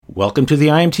Welcome to the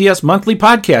IMTS Monthly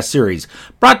Podcast Series,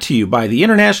 brought to you by the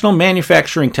International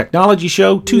Manufacturing Technology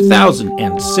Show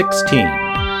 2016.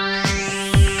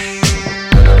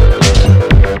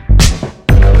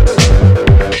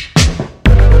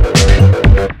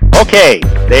 Okay,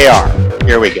 they are.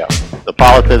 Here we go. So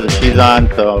Paula says that she's on,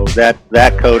 so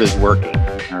that code is working.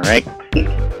 All right.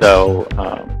 So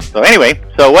anyway,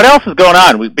 so what else is going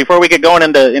on before we get going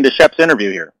into Shep's interview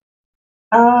here?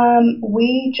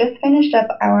 We just finished up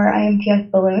our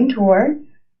IMTS balloon tour,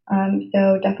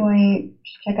 so definitely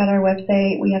check out our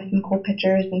website. We have some cool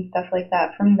pictures and stuff like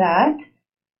that from that.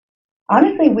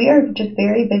 Honestly, we are just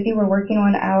very busy. We're working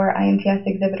on our IMTS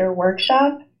exhibitor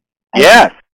workshop.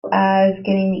 Yes. As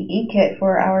getting the e-kit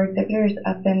for our exhibitors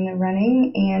up and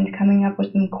running and coming up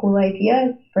with some cool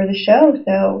ideas for the show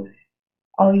so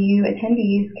all you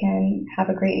attendees can have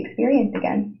a great experience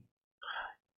again.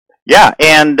 Yeah,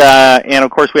 and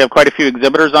of course we have quite a few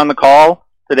exhibitors on the call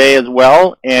today as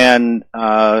well. And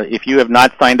if you have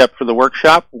not signed up for the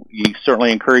workshop, we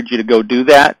certainly encourage you to go do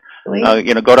that. Go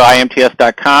to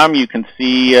imts.com. You can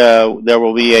see there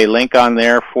will be a link on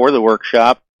there for the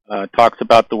workshop. Talks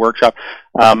about the workshop.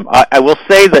 I will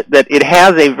say that it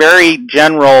has a very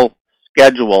general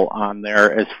schedule on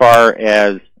there as far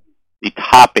as the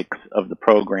topics of the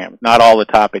program. Not all the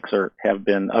topics have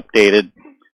been updated.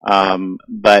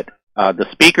 But the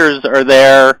speakers are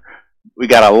there. We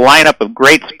got a lineup of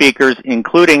great speakers,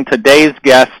 including today's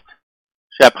guest,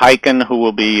 Shep Hyken, who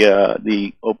will be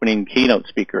the opening keynote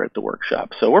speaker at the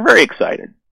workshop. So we're very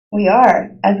excited. We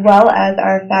are, as well as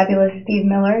our fabulous Steve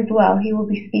Miller as well. He will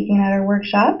be speaking at our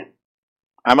workshop.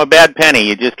 I'm a bad penny.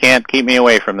 You just can't keep me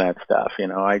away from that stuff. You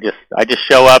know, I just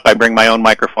show up. I bring my own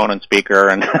microphone and speaker,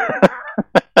 and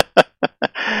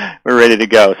we're ready to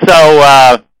go.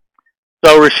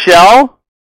 So Rochelle,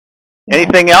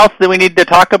 anything else that we need to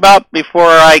talk about before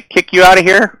I kick you out of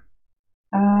here?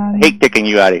 I hate kicking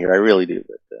you out of here. I really do.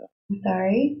 But, I'm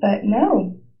sorry, but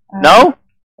no. No?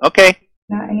 Okay.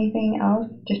 Not anything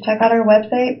else. Just check out our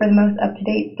website for the most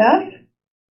up-to-date stuff.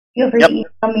 Feel free to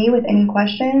email me with any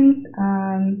questions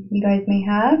you guys may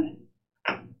have.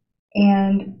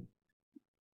 And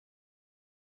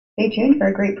stay tuned for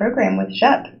a great program with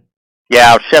Shep.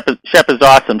 Yeah, Shep is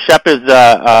awesome. Shep is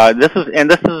this is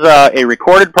a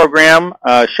recorded program.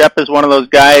 Shep is one of those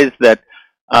guys that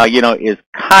is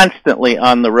constantly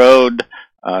on the road,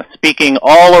 speaking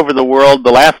all over the world.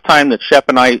 The last time that Shep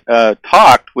and I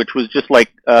talked, which was just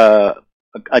like a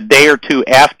day or two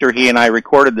after he and I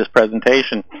recorded this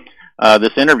presentation,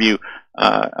 this interview,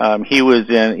 he was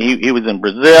in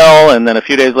Brazil, and then a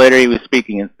few days later he was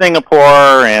speaking in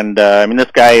Singapore. And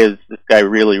this guy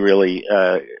really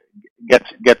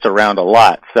gets around a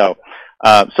lot. So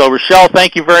Rochelle,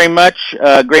 thank you very much.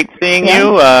 Great seeing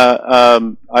you.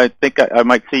 I think I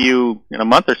might see you in a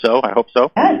month or so. I hope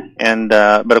so. Yes. And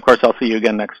but of course I'll see you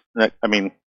again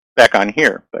back on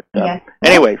here. But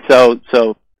anyway, so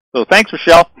thanks,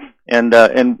 Rochelle, and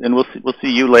we'll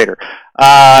see you later.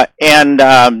 Let's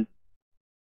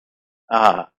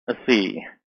see.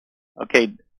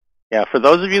 Okay. Yeah. For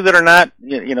those of you that are not,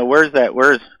 where's that?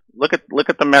 Look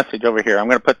at the message over here. I'm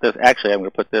going to put this. Actually, I'm going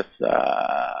to put this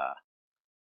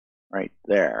right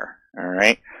there. All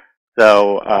right.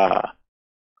 So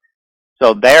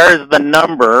there's the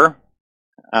number,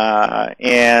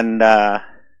 and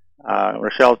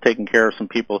Rochelle's taking care of some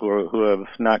people who have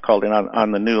not called in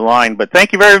on the new line. But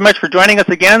thank you very much for joining us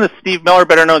again. This is Steve Miller,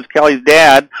 better known as Kelly's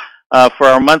dad, for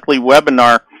our monthly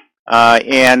webinar.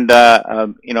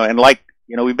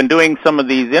 We've been doing some of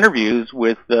these interviews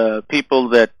with people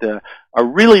that are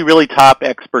really, really top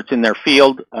experts in their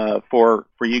field for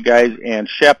you guys, and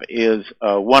Shep is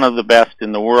one of the best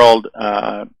in the world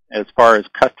as far as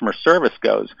customer service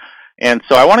goes. And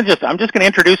so I'm just going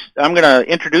to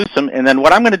introduce him, and then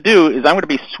what I'm going to do is I'm going to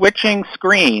be switching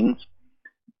screens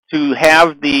to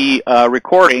have the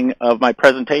recording of my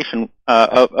presentation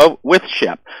with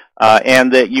Shep,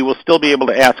 and that you will still be able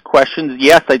to ask questions.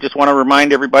 Yes, I just want to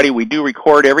remind everybody we do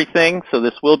record everything, so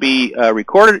this will be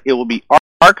recorded. It will be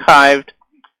archived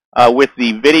with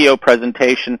the video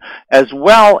presentation, as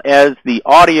well as the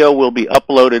audio will be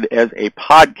uploaded as a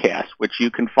podcast, which you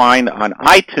can find on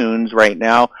iTunes right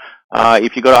now.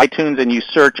 If you go to iTunes and you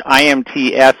search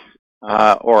IMTS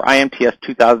or IMTS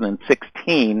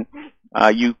 2016,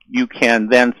 you can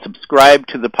then subscribe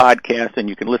to the podcast, and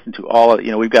you can listen to all of,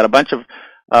 we've got a bunch of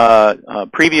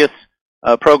previous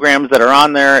programs that are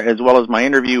on there, as well as my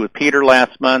interview with Peter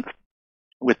last month,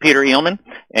 with Peter Eelman,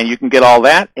 and you can get all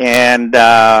that. And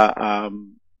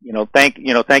thank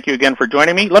you again for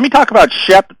joining me. Let me talk about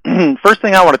Shep. First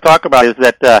thing I want to talk about is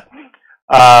that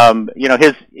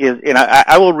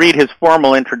I will read his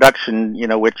formal introduction,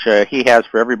 which he has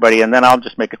for everybody, and then I'll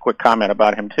just make a quick comment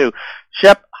about him too.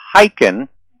 Shep Hyken,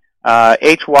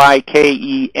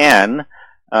 Hyken,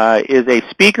 is a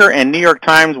speaker and New York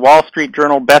Times, Wall Street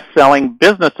Journal best-selling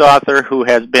business author who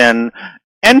has been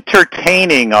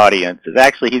entertaining audiences.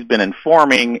 Actually, he's been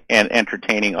informing and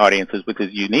entertaining audiences with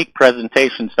his unique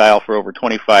presentation style for over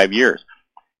 25 years.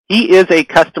 He is a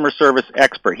customer service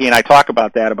expert. He and I talk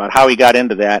about that, about how he got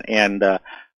into that, and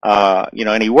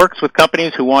and he works with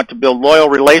companies who want to build loyal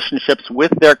relationships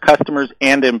with their customers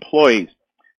and employees.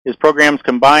 His programs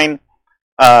combine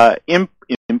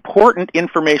important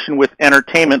information with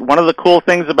entertainment. One of the cool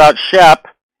things about Shep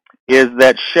is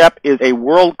that Shep is a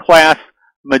world-class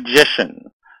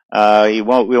magician. We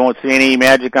won't see any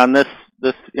magic on this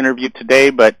interview today,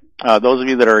 but those of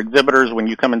you that are exhibitors, when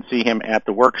you come and see him at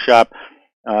the workshop,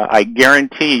 I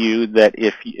guarantee you that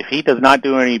if he does not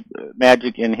do any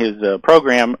magic in his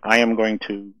program, I am going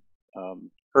to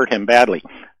hurt him badly,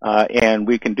 and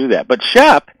we can do that. But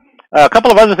Shep, a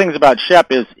couple of other things about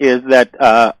Shep is that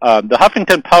the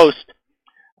Huffington Post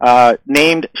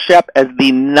named Shep as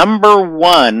the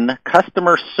 #1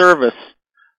 customer service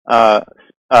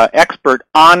expert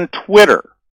on Twitter.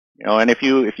 And if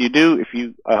you're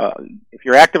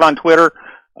active on Twitter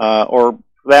or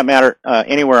for that matter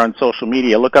anywhere on social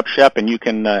media, look up Shep and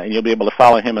you'll be able to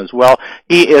follow him as well.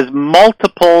 He is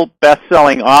multiple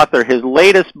best-selling author. His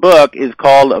latest book is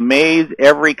called Amaze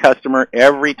Every Customer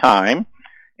Every Time,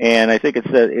 and I think it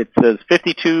says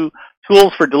 52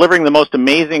 tools for delivering the most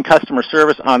amazing customer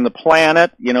service on the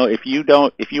planet. If you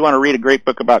want to read a great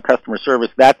book about customer service,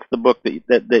 that's the book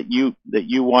that you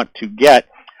want to get.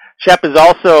 Shep is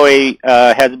also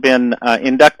has been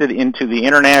inducted into the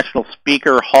International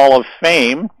Speaker Hall of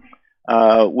Fame,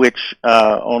 which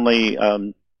only a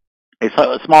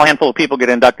small handful of people get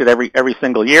inducted every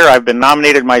single year. I've been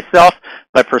nominated myself,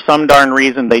 but for some darn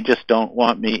reason they just don't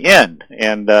want me in,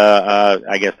 and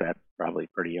I guess that's probably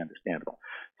pretty understandable.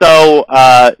 So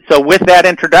with that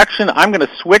introduction, I'm going to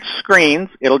switch screens.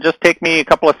 It'll just take me a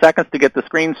couple of seconds to get the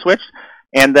screen switched,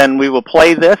 and then we will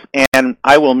play this, and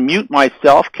I will mute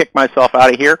myself, kick myself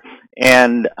out of here,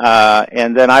 and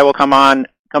then I will come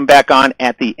back on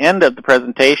at the end of the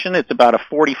presentation. It's about a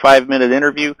 45-minute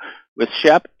interview with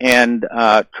Shep, and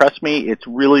trust me, it's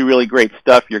really, really great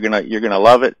stuff. You're gonna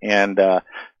love it, and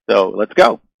so let's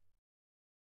go.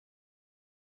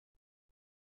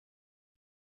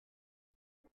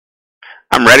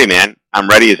 I'm ready, man. I'm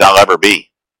ready as I'll ever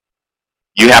be.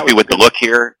 You happy with the look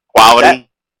here? Quality?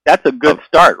 That's a good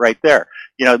start right there.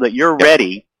 That you're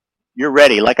ready. You're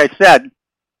ready. Like I said,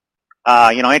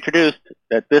 I introduced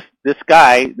that this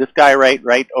guy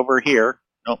right over here.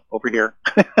 No, over here.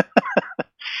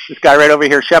 This guy right over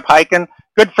here, Shep Hyken,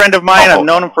 good friend of mine. I've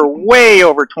known him for way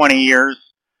over 20 years.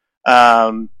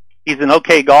 He's an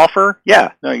okay golfer.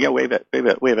 Yeah. No, yeah. Wave at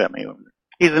me.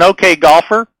 He's an okay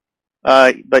golfer,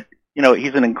 but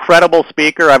he's an incredible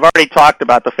speaker. I've already talked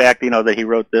about the fact, that he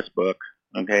wrote this book.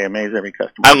 Okay, Amaze Every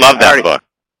Customer. I love that book.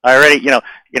 I already,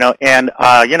 and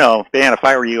Dan, if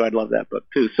I were you, I'd love that book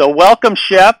too. So welcome,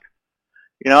 Shep.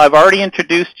 I've already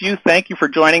introduced you. Thank you for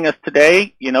joining us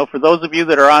today. For those of you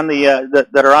that are on that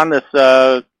are on this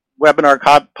webinar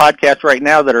podcast right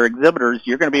now that are exhibitors,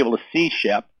 you're going to be able to see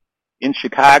Shep in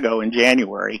Chicago in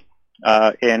January,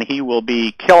 and he will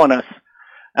be killing us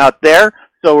out there.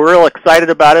 So we're real excited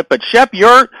about it. But Shep,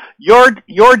 your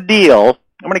deal,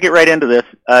 I'm going to get right into this.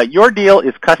 Your deal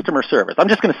is customer service. I'm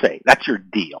just going to say that's your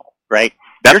deal, right?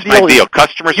 That's my deal.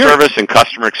 Customer service and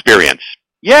customer experience.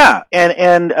 Yeah,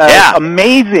 and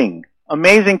amazing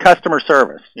customer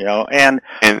service. And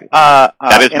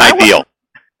that is my deal.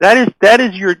 That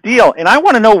is your deal, and I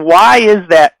want to know why is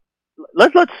that.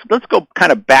 Let's go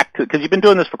kind of back to, because you've been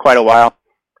doing this for quite a while.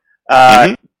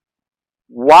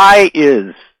 Why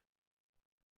is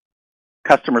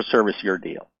customer service your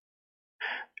deal?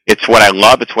 It's what I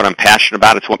love. It's what I'm passionate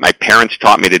about. It's what my parents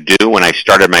taught me to do when I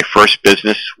started my first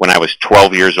business when I was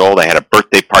 12 years old. I had a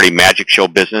birthday party magic show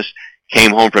business.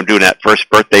 Came home from doing that first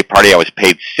birthday party. I was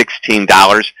paid $16.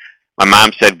 My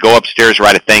mom said, go upstairs,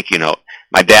 write a thank you note.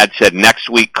 My dad said, next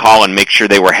week call and make sure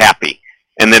they were happy.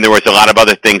 And then there was a lot of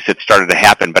other things that started to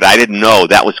happen, but I didn't know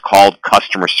that was called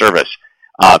customer service.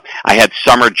 I had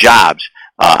summer jobs.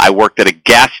 I worked at a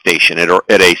gas station, at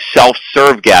a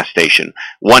self-serve gas station.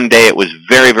 One day it was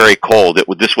very, very cold.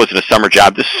 This wasn't a summer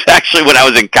job. This is actually when I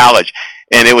was in college.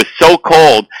 And it was so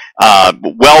cold,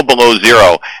 well below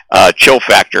zero, chill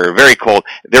factor, very cold.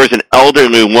 There was an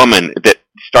elderly woman that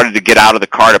started to get out of the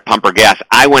car to pump her gas.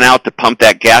 I went out to pump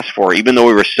that gas for her, even though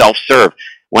we were self-serve.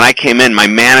 when I came in, my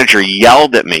manager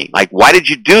yelled at me, like, why did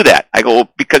you do that? I go, well,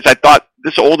 because I thought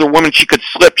this older woman, she could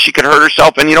slip, she could hurt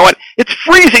herself, and you know what? It's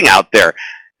freezing out there.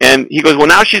 And he goes, well,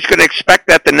 now she's going to expect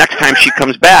that the next time she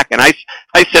comes back. And I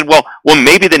said, well,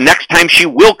 maybe the next time she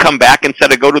will come back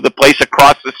instead of go to the place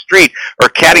across the street or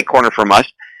catty corner from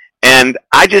us. And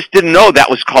I just didn't know that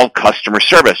was called customer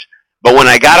service. But when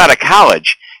I got out of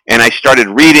college and I started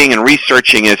reading and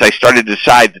researching, as I started to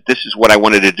decide that this is what I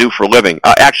wanted to do for a living.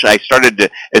 Actually, I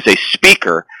started as a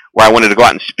speaker where I wanted to go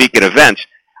out and speak at events.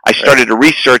 I started to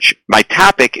research my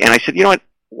topic, and I said, you know what,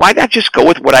 why not just go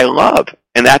with what I love?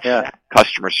 And that's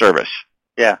customer service.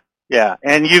 Yeah.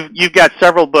 And you've got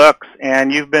several books,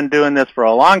 and you've been doing this for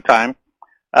a long time.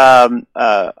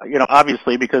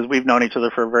 Obviously because we've known each other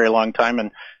for a very long time,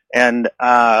 and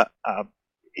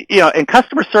in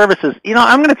customer services,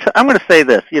 I'm going to say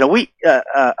this. I'm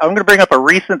going to bring up a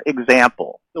recent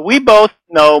example. So we both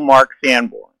know Mark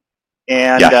Sanborn,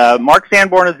 and Mark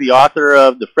Sanborn is the author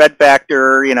of The Fred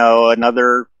Factor.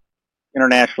 Another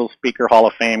international speaker, Hall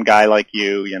of Fame guy like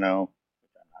you.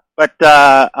 But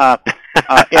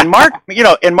and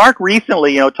Mark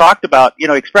recently, talked about,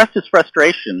 expressed his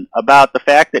frustration about the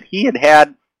fact that he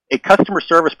had a customer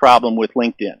service problem with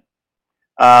LinkedIn.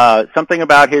 Something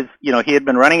about his, he had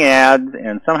been running ads,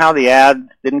 and somehow the ads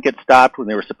didn't get stopped when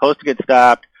they were supposed to get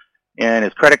stopped, and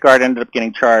his credit card ended up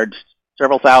getting charged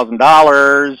several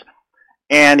 $1,000s,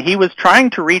 and he was trying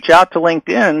to reach out to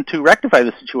LinkedIn to rectify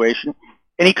the situation,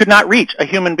 and he could not reach a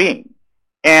human being.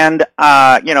 And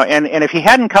and if he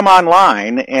hadn't come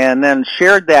online and then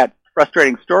shared that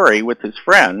frustrating story with his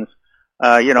friends,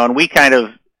 and we kind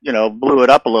of blew it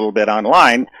up a little bit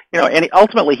online, and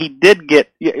ultimately he did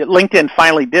LinkedIn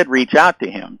finally did reach out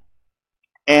to him,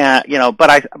 and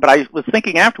but I was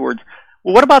thinking afterwards,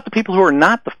 well, what about the people who are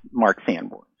not the Mark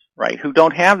Sanborns, right? Who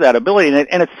don't have that ability,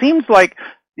 and it seems like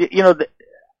I'm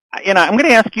going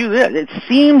to ask you this: it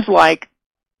seems like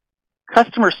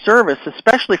customer service,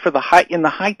 especially for in the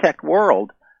high-tech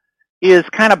world, is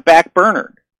kind of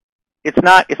backburnered. It's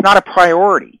not a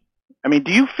priority. I mean,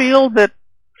 do you feel that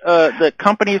that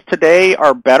companies today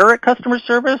are better at customer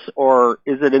service, or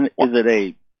is it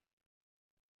a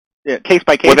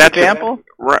case-by-case example?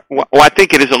 Well, I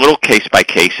think it is a little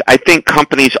case-by-case. I think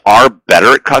companies are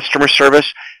better at customer service.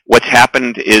 What's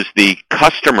happened is the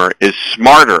customer is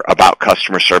smarter about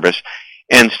customer service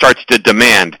and starts to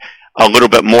demand a little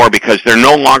bit more, because they're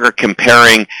no longer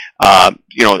comparing,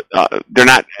 they're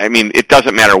not, it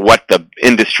doesn't matter what the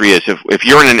industry is. If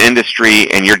you're in an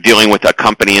industry and you're dealing with a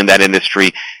company in that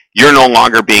industry, you're no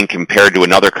longer being compared to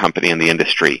another company in the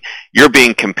industry. You're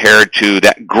being compared to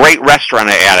that great restaurant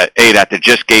I ate at that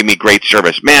just gave me great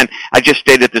service. Man, I just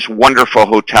stayed at this wonderful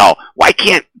hotel. Why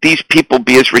can't these people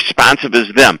be as responsive as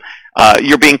them?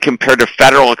 You're being compared to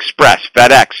Federal Express,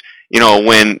 FedEx,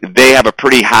 when they have a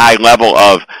pretty high level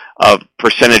of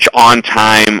percentage on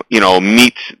time,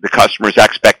 meets the customer's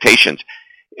expectations.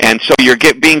 And so you're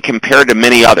being compared to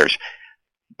many others.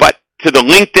 But to the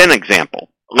LinkedIn example,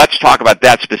 let's talk about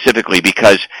that specifically,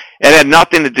 because it had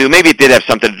nothing to do, maybe it did have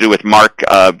something to do with Mark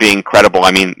being credible.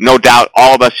 No doubt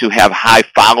all of us who have high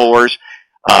followers,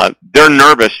 they're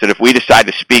nervous that if we decide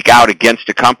to speak out against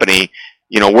a company,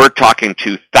 we're talking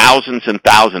to thousands and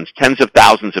thousands, tens of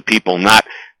thousands of people, not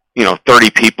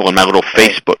 30 people in my little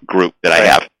Facebook group that I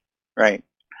have. Right.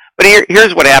 But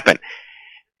here's what happened.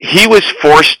 He was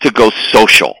forced to go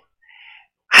social.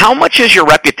 How much is your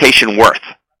reputation worth?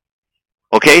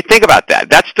 Okay, think about that.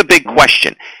 That's the big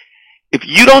question. If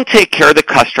you don't take care of the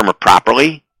customer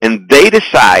properly and they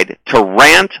decide to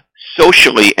rant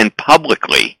socially and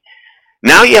publicly,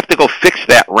 now you have to go fix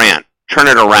that rant, turn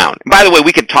it around. And by the way,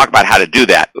 we can talk about how to do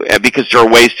that, because there are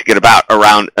ways to go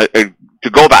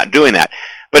about doing that.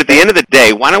 But at the end of the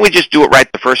day, why don't we just do it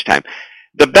right the first time?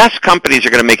 The best companies are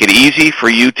going to make it easy for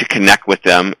you to connect with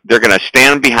them. They're going to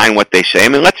stand behind what they say.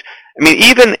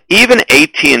 Even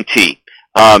AT&T.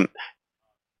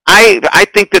 I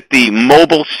think that the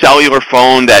mobile cellular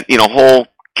phone, that whole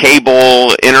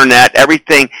cable, internet,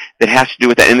 everything that has to do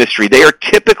with that industry, they are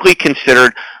typically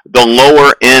considered the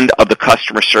lower end of the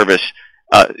customer service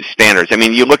standards.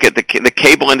 You look at the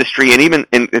cable industry, and even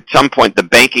at some point the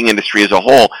banking industry as a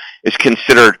whole is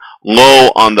considered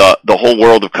low on the whole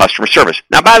world of customer service.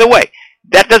 Now, by the way,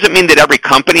 that doesn't mean that every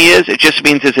company is. It just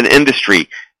means as an industry,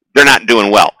 they're not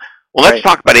doing well. Well, let's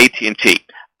talk about AT&T.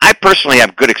 I personally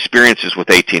have good experiences with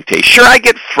AT&T. Sure, I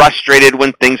get frustrated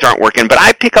when things aren't working, but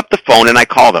I pick up the phone and I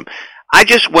call them. I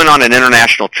just went on an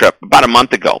international trip about a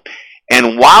month ago,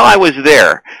 and while I was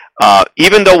there,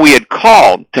 even though we had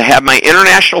called to have my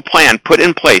international plan put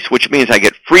in place, which means I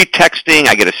get free texting,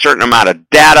 I get a certain amount of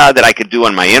data that I could do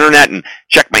on my internet and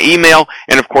check my email,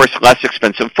 and of course less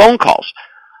expensive phone calls.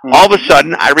 All of a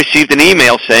sudden, I received an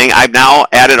email saying I've now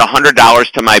added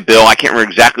 $100 to my bill. I can't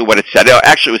remember exactly what it said.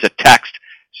 Actually, it was a text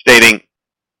stating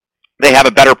they have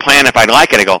a better plan if I'd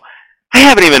like it. I go, I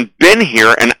haven't even been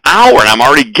here an hour, and I'm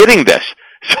already getting this.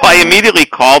 So I immediately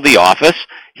called the office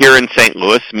here in St.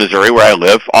 Louis, Missouri, where I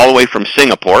live, all the way from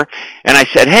Singapore, and I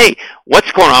said, hey,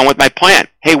 what's going on with my plan?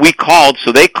 Hey, we called,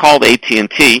 so they called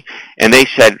AT&T, and they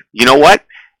said, you know what?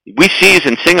 We see you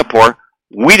in Singapore.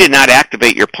 We did not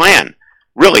activate your plan.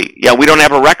 Really? Yeah, we don't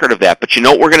have a record of that. But you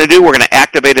know what we're going to do? We're going to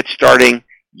activate it starting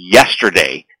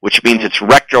yesterday, which means it's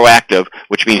retroactive,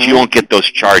 which means you won't get those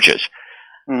charges.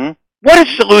 What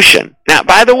a solution. Now,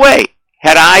 by the way,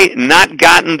 had I not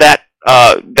gotten that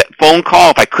phone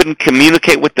call, if I couldn't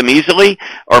communicate with them easily,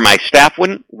 or my staff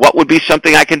wouldn't, what would be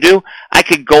something I can do? I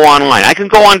could go online. I can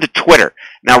go on to Twitter.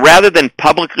 Now, rather than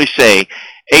publicly say,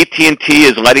 AT&T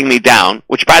is letting me down,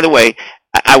 which, by the way,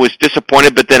 I was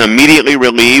disappointed, but then immediately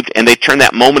relieved, and they turned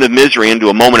that moment of misery into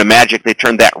a moment of magic. They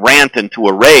turned that rant into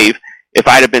a rave. If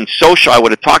I'd have been social, I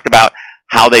would have talked about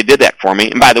how they did that for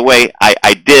me. And by the way,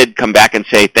 I did come back and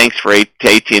say thanks to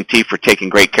AT&T for taking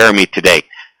great care of me today,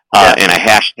 and I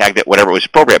hashtagged it, whatever was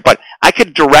appropriate. But I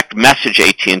could direct message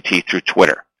AT&T through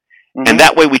Twitter, and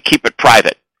that way we keep it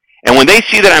private. And when they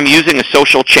see that I'm using a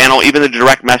social channel, even the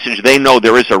direct message, they know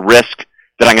there is a risk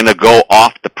that I'm going to go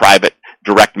off the private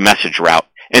direct message route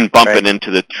and bump it into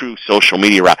the true social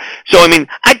media route. So, I mean,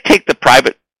 I'd take the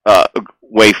private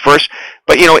way first,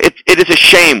 but, you know, it is a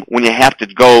shame when you have to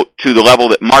go to the level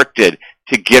that Mark did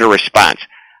to get a response.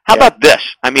 How about this?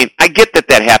 I mean, I get that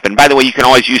happened. By the way, you can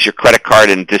always use your credit card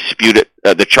and dispute it,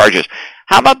 the charges.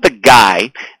 How about the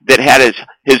guy that had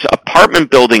his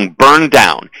apartment building burned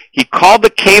down? He called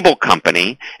the cable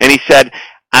company, and he said,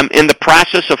 I'm in the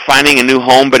process of finding a new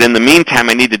home, but in the meantime,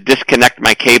 I need to disconnect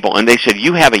my cable. And they said,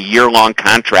 you have a year-long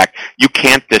contract. You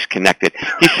can't disconnect it.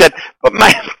 He said, but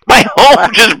my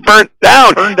home just burnt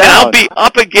down, and I'll be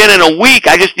up again in a week.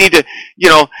 I just need to, you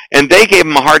know, and they gave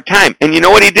him a hard time. And you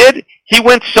know what he did? He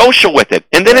went social with it.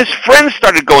 And then his friends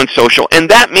started going social, and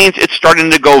that means it's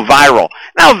starting to go viral.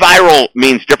 Now, viral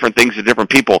means different things to different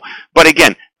people. But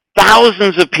again,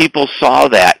 thousands of people saw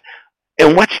that.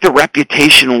 And what's the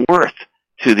reputation worth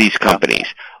to these companies?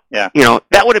 You know,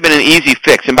 that would have been an easy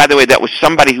fix. And by the way, that was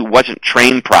somebody who wasn't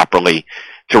trained properly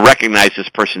to recognize this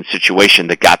person's situation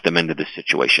that got them into this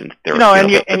situation.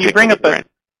 You bring up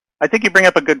I think you bring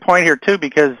up a good point here too,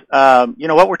 because you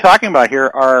know what we're talking about here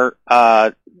are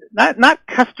not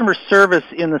customer service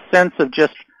in the sense of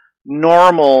just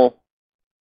normal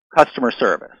customer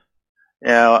service. You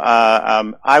know,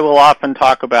 I will often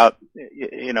talk about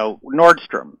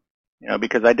Nordstrom. You know,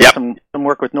 because I did some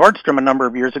work with Nordstrom a number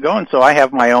of years ago, and so I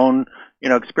have my own,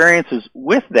 experiences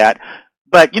with that.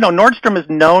 But, Nordstrom is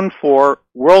known for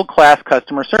world-class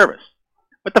customer service.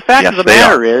 But the fact of the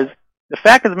matter is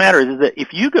that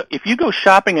if you go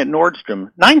shopping at Nordstrom,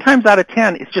 9 times out of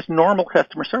 10, it's just normal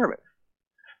customer service.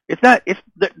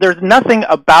 There's nothing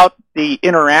about the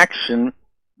interaction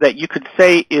that you could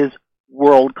say is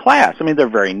world-class. I mean, they're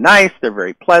very nice, they're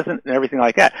very pleasant, and everything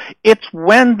like that. It's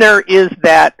when there is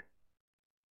that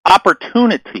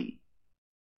opportunity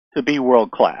to be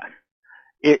world class,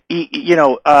 that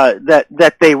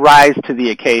they rise to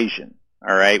the occasion.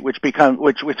 All right, which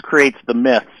creates the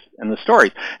myths and the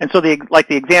stories. And so the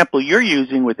example you're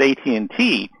using with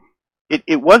AT&T,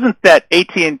 it wasn't that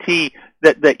AT&T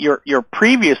that your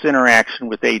previous interaction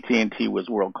with AT&T was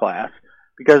world class,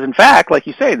 because in fact, like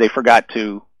you say, they forgot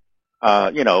to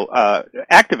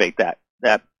activate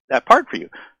that part for you.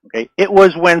 Okay, it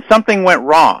was when something went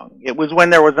wrong. It was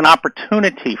when there was an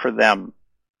opportunity for them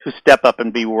to step up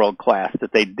and be world class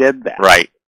that they did that. Right.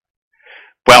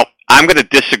 Well, I'm going to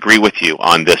disagree with you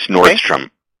on this Nordstrom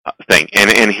thing,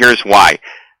 and here's why.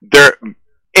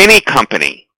 Any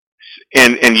company,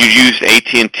 and you used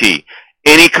AT&T,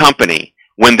 any company,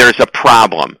 when there's a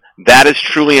problem, that is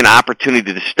truly an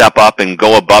opportunity to step up and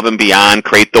go above and beyond,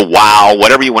 create the wow,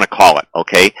 whatever you want to call it,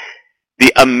 okay?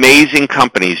 The amazing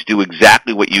companies do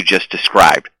exactly what you just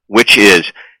described, which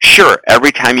is, sure,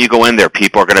 every time you go in there,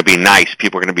 people are going to be nice,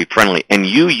 people are going to be friendly, and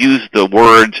you use the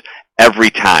words every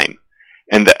time.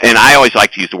 And I always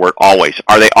like to use the word always.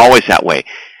 Are they always that way?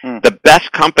 The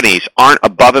best companies aren't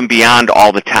above and beyond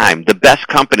all the time. The best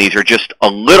companies are just a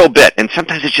little bit, and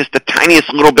sometimes it's just the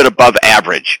tiniest little bit above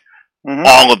average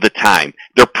all of the time.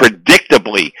 They're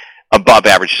predictably above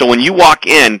average. So when you walk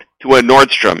in to a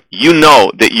Nordstrom, you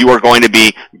know that you are going to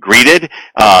be greeted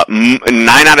 9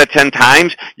 out of 10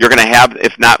 times. You're going to have,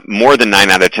 if not more than 9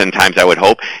 out of 10 times, I would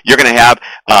hope, you're going to have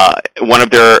one of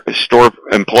their store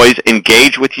employees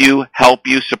engage with you, help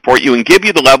you, support you, and give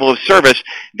you the level of service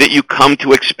that you come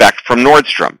to expect from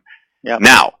Nordstrom. Yep.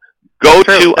 Now, go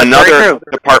to That's another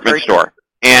department store,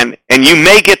 and you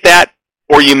may get that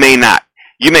or you may not.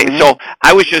 You may. So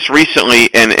I was just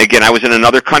recently, and again, I was in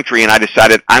another country, and I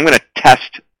decided I'm going to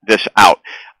test this out.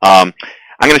 I'm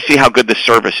going to see how good the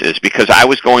service is because I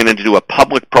was going in to do a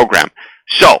public program.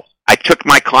 So I took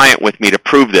my client with me to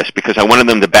prove this because I wanted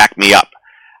them to back me up.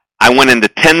 I went into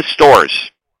 10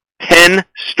 stores. 10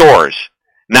 stores.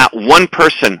 Not one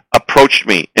person approached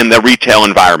me in the retail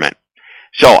environment.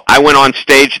 So I went on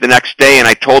stage the next day and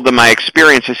I told them my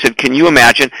experience. I said, can you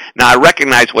imagine? Now I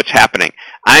recognize what's happening.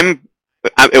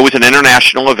 It was an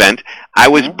international event. I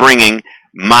was bringing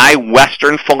my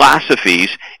Western philosophies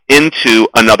into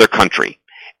another country.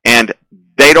 And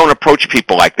they don't approach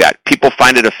people like that. People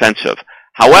find it offensive.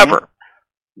 However,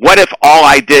 what if all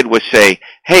I did was say,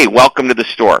 hey, welcome to the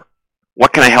store.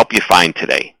 What can I help you find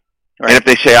today? Right. And if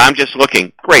they say, I'm just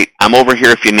looking, great, I'm over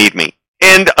here if you need me.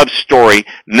 End of story.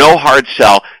 No hard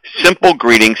sell. Simple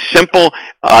greeting. Simple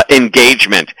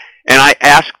engagement. And I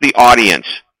asked the audience,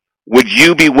 would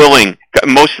you be willing,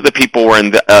 most of the people were in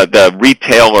the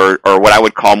retail or what I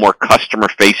would call more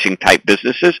customer-facing type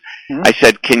businesses. I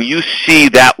said, can you see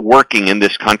that working in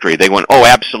this country? They went, oh,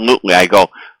 absolutely. I go,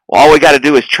 well, all we got to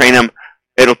do is train them.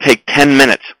 It'll take 10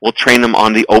 minutes. We'll train them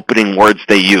on the opening words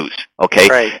they use. Okay?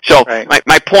 Right. So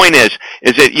my point is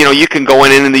that, you can go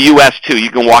in the U.S. too.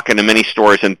 You can walk into many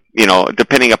stores and,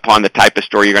 depending upon the type of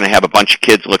store, you're going to have a bunch of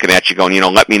kids looking at you going,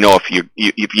 let me know if you're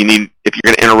going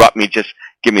to interrupt me, just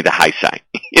give me the high sign.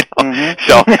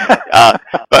 So,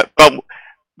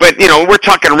 but we're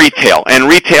talking retail, and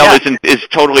retail is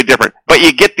totally different. But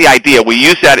you get the idea. We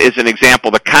use that as an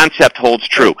example. The concept holds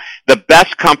true. The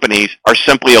best companies are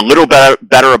simply a little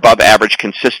better above average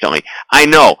consistently. I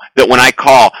know that when I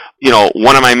call,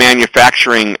 one of my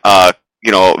manufacturing,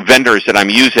 vendors that I'm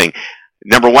using,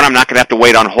 number one, I'm not going to have to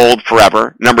wait on hold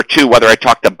forever. Number two, whether I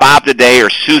talk to Bob today or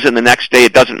Susan the next day,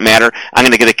 it doesn't matter. I'm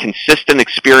going to get a consistent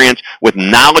experience with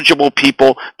knowledgeable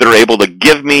people that are able to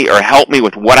give me or help me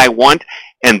with what I want.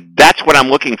 And that's what I'm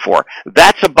looking for.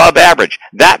 That's above average.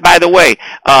 That, by the way,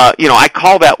 I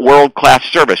call that world-class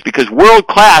service because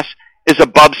world-class is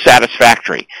above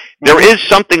satisfactory. There is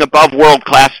something above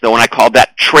world-class, though, and I call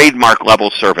that trademark-level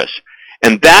service.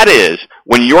 And that is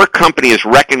when your company is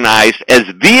recognized as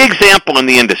the example in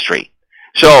the industry.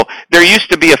 So there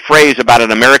used to be a phrase about an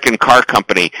American car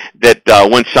company that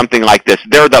went something like this.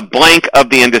 They're the blank of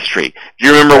the industry. Do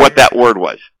you remember what that word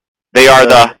was? They are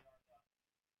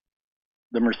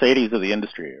the Mercedes of the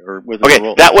industry, or was it?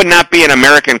 Okay, that would not be an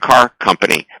American car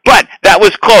company, but that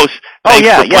was close. Thanks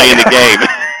for playing the game.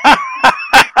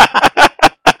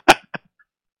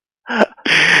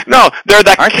 No, they're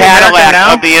the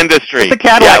Cadillac of the industry. It's the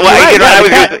Cadillac.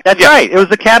 That's right. It was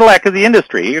the Cadillac of the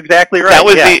industry. You're exactly right.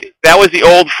 That was the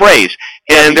old phrase,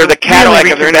 and they're the Cadillac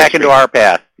of their industry. Back into our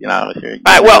past.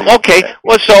 Okay.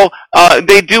 Well, so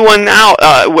they do one now.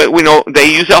 We know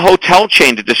they use a hotel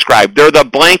chain to describe. They're the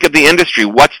blank of the industry.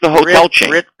 What's the hotel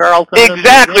chain? Ritz-Carlton.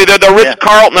 Exactly. They're the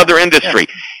Ritz-Carlton of their industry.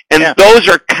 And those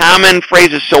are common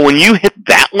phrases. So when you hit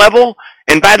that level,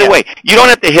 and by the way, you don't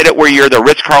have to hit it where you're the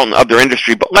Ritz-Carlton of their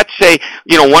industry, but let's say,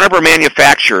 one of our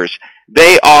manufacturers,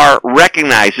 they are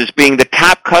recognized as being the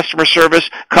top customer service,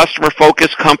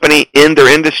 customer-focused company in their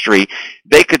industry.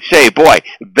 They could say, boy,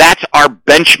 that's our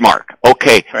benchmark.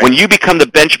 Okay, when you become the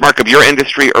benchmark of your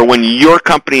industry, or when your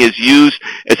company is used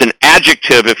as an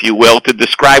adjective, if you will, to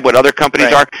describe what other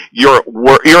companies are, you're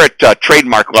at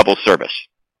trademark level service.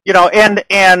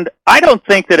 And I don't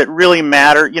think that it really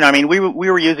matters. We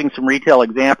were using some retail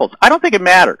examples. I don't think it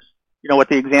matters, what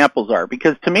the examples are,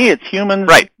 because to me it's humans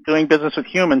doing business with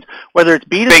humans. Whether it's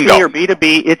B2C or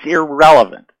B2B, it's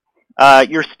irrelevant.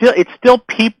 It's still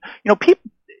people.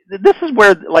 People. This is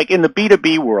where, like in the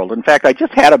B2B world. In fact, I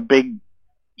just had a big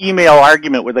email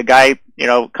argument with a guy,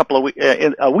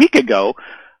 a week ago,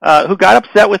 who got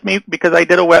upset with me because I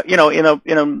did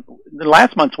in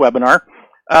last month's webinar.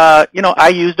 I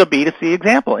used a B2C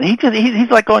example, and he's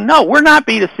like going, no, we're not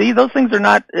B2C. Those things are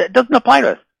not. It doesn't apply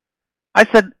to us. I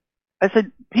said,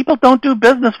 people don't do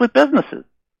business with businesses.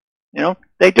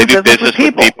 They do business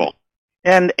with people.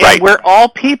 And we're all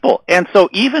people. And so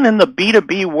even in the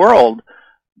B2B world,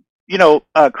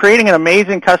 creating an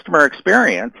amazing customer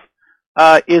experience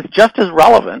is just as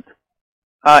relevant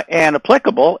and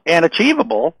applicable and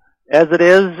achievable as it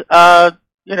is,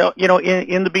 in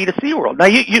the B2C world. Now,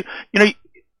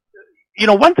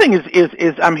 one thing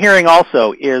is I'm hearing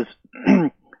also is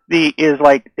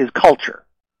is culture.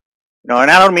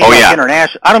 And I don't mean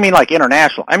international. I don't mean like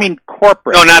international. I mean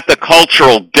corporate. No, not the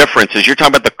cultural differences. You're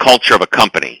talking about the culture of a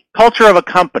company. Culture of a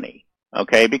company.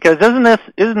 Okay, because isn't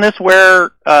this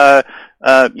where the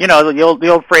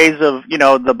old phrase of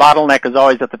the bottleneck is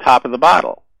always at the top of the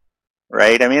bottle,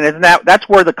 right? I mean, isn't that's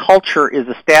where the culture is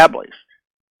established?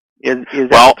 Is at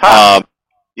the top.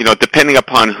 Depending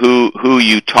upon who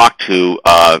you talk to,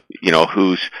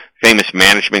 who's famous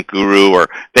management guru, or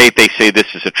they say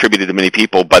this is attributed to many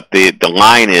people, but the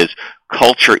line is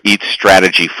culture eats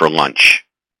strategy for lunch.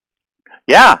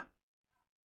 Yeah.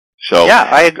 So yeah,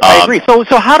 I agree. So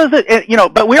how does it?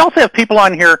 But we also have people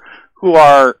on here who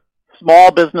are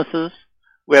small businesses.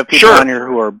 We have people on here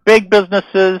who are big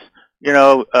businesses.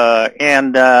 And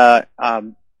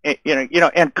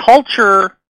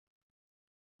culture.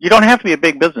 You don't have to be a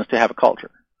big business to have a culture.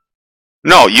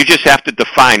 No, you just have to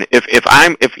define.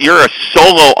 If you're a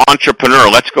solo entrepreneur,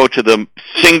 let's go to the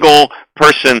single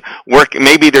person work.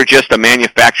 Maybe they're just a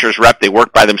manufacturer's rep. They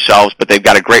work by themselves, but they've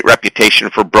got a great reputation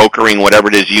for brokering whatever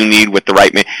it is you need with the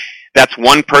right. That's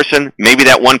one person. Maybe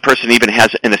that one person even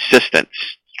has an assistant.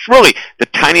 It's really the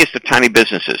tiniest of tiny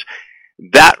businesses.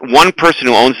 That one person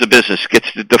who owns the business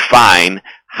gets to define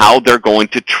how they're going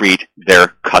to treat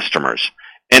their customers.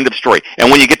 End of story.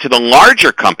 And when you get to the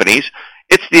larger companies,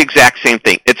 it's the exact same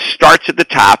thing. It starts at the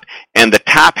top, and the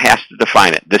top has to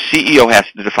define it. The CEO has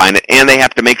to define it, and they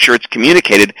have to make sure it's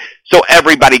communicated so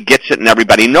everybody gets it and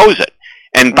everybody knows it.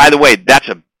 And by the way, that's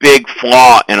a big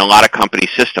flaw in a lot of company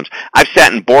systems. I've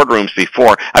sat in boardrooms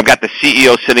before. I've got the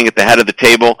CEO sitting at the head of the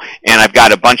table, and I've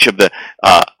got a bunch of the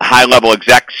high-level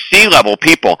exec, C-level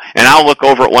people, and I'll look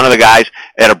over at one of the guys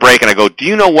at a break, and I go, do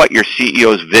you know what your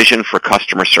CEO's vision for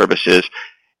customer service is?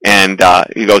 And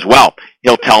he goes, well,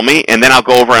 he'll tell me, and then I'll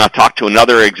go over and I'll talk to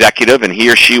another executive, and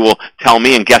he or she will tell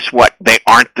me, and guess what? They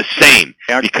aren't the same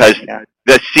because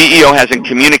the CEO hasn't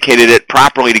communicated it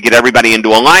properly to get everybody into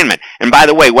alignment. And by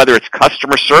the way, whether it's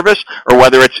customer service or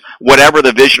whether it's whatever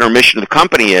the vision or mission of the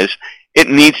company is, it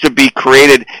needs to be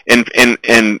created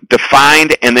and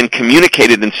defined and then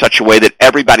communicated in such a way that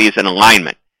everybody is in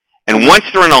alignment. And once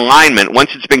they're in alignment,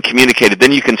 once it's been communicated,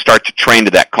 then you can start to train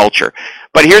to that culture.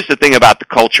 But here's the thing about the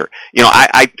culture.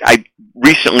 I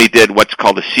recently did what's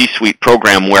called a C-suite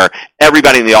program where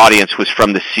everybody in the audience was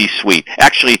from the C-suite.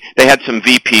 Actually, they had some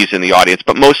VPs in the audience,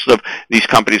 but most of these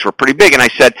companies were pretty big. And I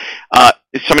said,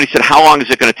 somebody said, how long is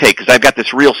it going to take? Because I've got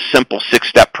this real simple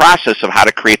 6-step process of how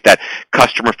to create that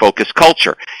customer-focused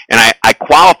culture. And I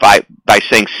qualify by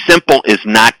saying simple is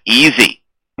not easy.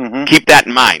 Mm-hmm. Keep that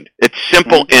in mind. It's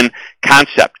simple in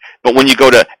concept, but when you go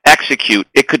to execute,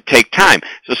 it could take time.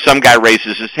 So some guy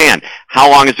raises his hand. How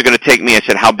long is it going to take me? I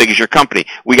said, how big is your company?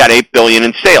 We got $8 billion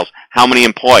in sales. How many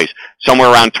employees?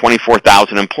 Somewhere around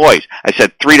 24,000 employees. I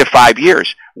said, 3 to 5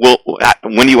 years. Well,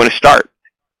 when do you want to start?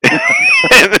 And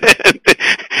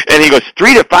he goes,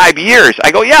 3 to 5 years.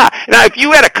 I go, yeah. Now, if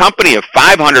you had a company of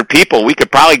 500 people, we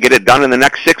could probably get it done in the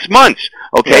next 6 months.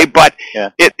 Okay, but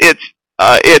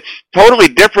it's totally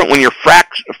different when you're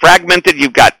fragmented.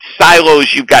 You've got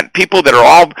silos. You've got people that are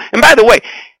all. And by the way,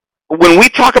 when we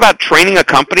talk about training a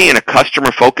company in a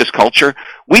customer-focused culture,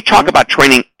 we talk about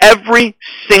training every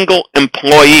single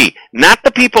employee, not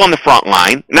the people on the front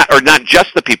line, not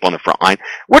just the people on the front line.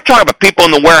 We're talking about people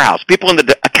in the warehouse, people in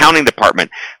the accounting department,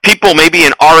 people maybe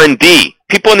in R&D,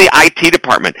 people in the IT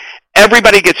department.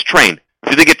 Everybody gets trained.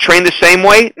 Do they get trained the same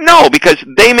way? No, because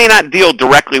they may not deal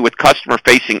directly with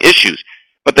customer-facing issues.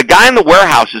 But the guy in the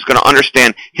warehouse is going to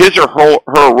understand his or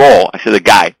her role. I say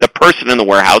the person in the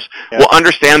warehouse will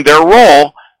understand their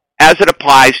role as it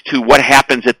applies to what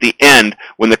happens at the end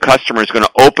when the customer is going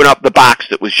to open up the box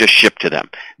that was just shipped to them.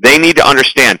 They need to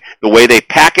understand the way they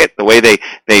pack it, the way they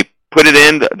put it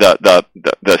in,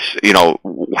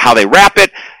 how they wrap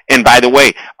it. And by the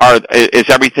way, is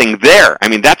everything there? I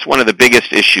mean, that's one of the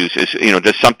biggest issues is,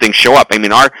 does something show up? I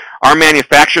mean, our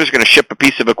manufacturer is going to ship a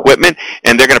piece of equipment,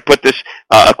 and they're going to put this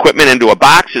equipment into a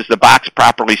box. Is the box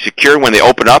properly secured when they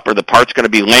open up, or the part's going to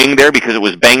be laying there because it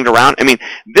was banged around? I mean,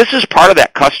 this is part of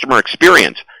that customer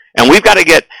experience. And we've got to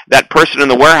get that person in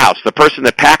the warehouse, the person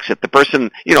that packs it, the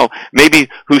person, maybe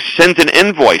who sends an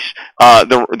invoice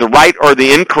the right or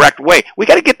the incorrect way. We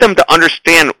got to get them to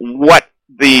understand what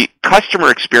the customer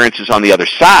experience is on the other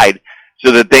side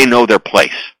so that they know their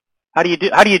place. How do you do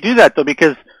that though?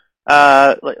 Because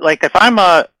like if I'm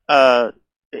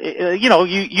you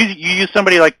use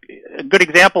somebody like a good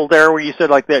example there where you said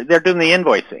like they're doing the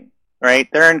invoicing, right?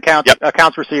 They're in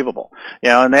accounts receivable,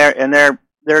 and they're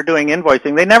they're doing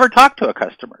invoicing, they never talk to a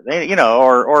customer. They,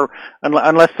 or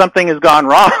unless something has gone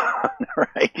wrong,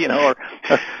 right?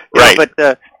 Right.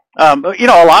 But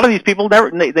a lot of these people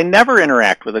never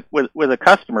interact with a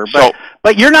customer.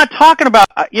 But you're not talking about,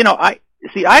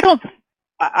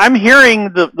 I'm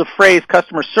hearing the phrase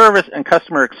customer service and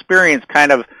customer experience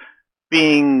kind of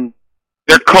being.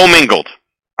 They're commingled.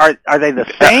 Are they the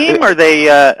same? Or they?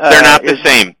 They're not the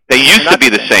same. They used to be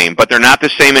the same, but they're not the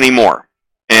same anymore.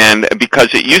 And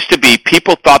because it used to be,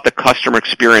 people thought the customer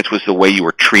experience was the way you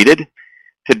were treated.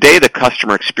 Today, the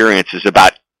customer experience is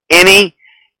about any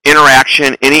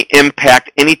interaction, any impact,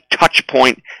 any touch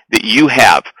point that you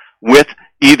have with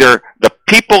either the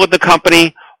people of the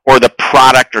company or the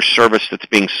product or service that's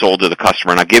being sold to the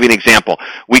customer. And I'll give you an example.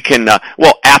 We can,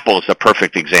 Apple is a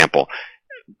perfect example.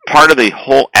 Part of the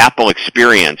whole Apple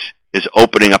experience is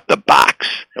opening up the box.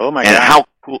 Oh my God. God. How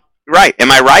cool, right. Am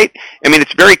I right? I mean,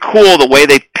 it's very cool the way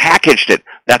they packaged it.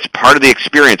 That's part of the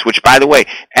experience, which, by the way,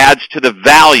 adds to the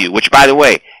value, which, by the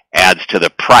way, adds to the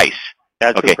price.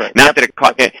 Okay, not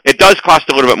that it does cost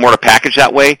a little bit more to package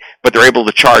that way, but they're able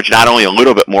to charge not only a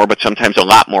little bit more, but sometimes a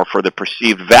lot more for the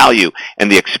perceived value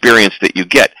and the experience that you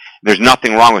get. There's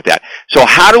nothing wrong with that. So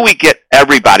how do we get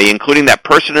everybody, including that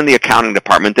person in the accounting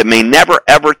department that may never,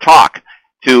 ever talk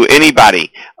to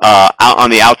anybody out on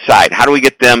the outside, how do we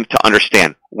get them to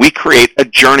understand? We create a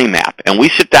journey map, and we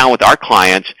sit down with our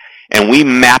clients, and we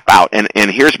map out, and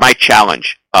here's my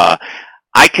challenge.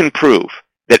 I can prove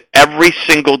that every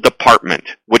single department,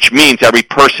 which means every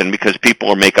person, because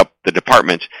people make up the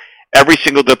departments, every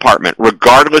single department,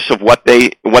 regardless of what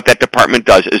that department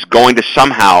does, is going to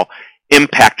somehow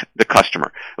impact the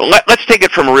customer. Let's take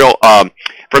it from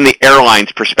from the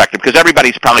airline's perspective, because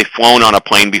everybody's probably flown on a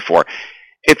plane before.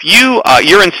 If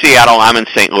you're in Seattle, I'm in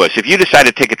St. Louis. If you decide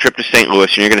to take a trip to St. Louis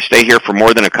and you're going to stay here for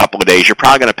more than a couple of days, you're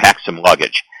probably going to pack some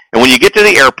luggage. And when you get to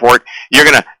the airport, you're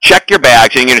going to check your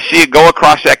bags, and you're going to see it go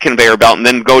across that conveyor belt and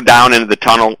then go down into the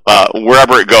tunnel,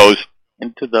 wherever it goes.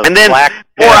 Into the and then black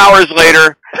 4 hours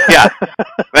later, yeah,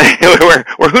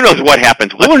 where who knows what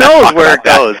happens. Who knows where it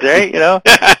goes, right?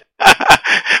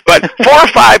 But 4 or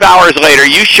 5 hours later,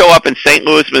 you show up in St.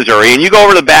 Louis, Missouri, and you go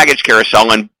over the baggage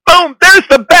carousel, and boom, there's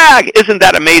the bag. Isn't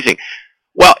that amazing?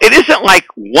 Well, it isn't like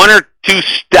 1 or 2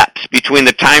 steps between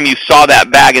the time you saw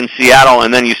that bag in Seattle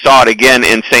and then you saw it again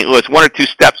in St. Louis. 1 or 2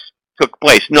 steps took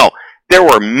place. No, there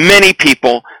were many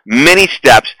people, many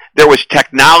steps. There was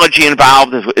technology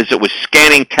involved as it was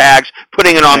scanning tags,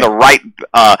 putting it on the right,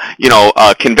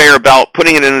 conveyor belt,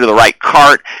 putting it into the right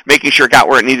cart, making sure it got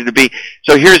where it needed to be.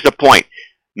 So here's the point.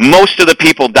 Most of the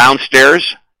people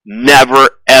downstairs never,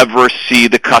 ever see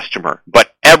the customer,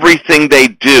 but everything they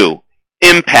do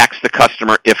impacts the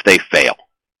customer if they fail.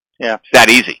 Yeah. It's that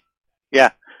easy. Yeah.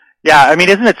 Yeah. I mean,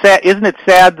 isn't it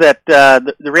sad that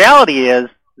the reality is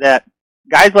that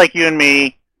guys like you and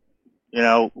me,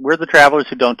 we're the travelers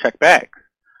who don't check bags.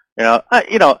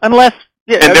 Unless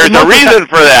and there's a reason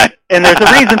for that. And there's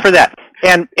a reason for that.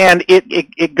 And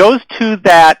it goes to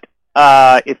that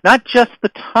it's not just the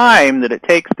time that it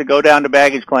takes to go down to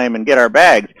baggage claim and get our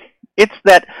bags. It's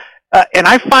that and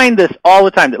I find this all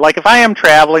the time, that like if I am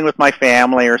traveling with my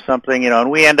family or something,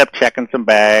 and we end up checking some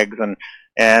bags and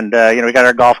we got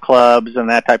our golf clubs and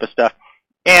that type of stuff,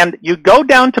 and you go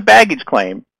down to baggage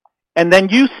claim, and then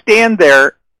you stand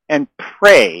there and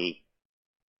pray.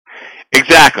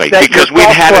 Exactly, because we've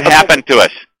had it happen to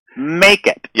us. Make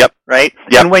it. Yep. Right?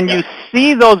 Yep. And when you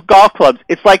see those golf clubs,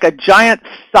 it's like a giant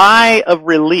sigh of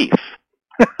relief.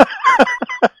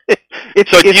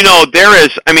 There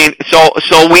is,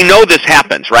 so we know this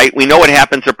happens, right? We know it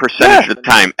happens a percentage of the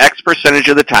time, X percentage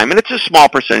of the time, and it's a small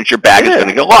percentage your bag is going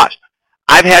to get lost.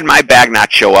 I've had my bag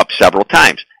not show up several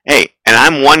times. Hey, and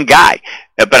I'm one guy,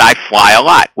 but I fly a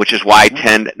lot, which is why I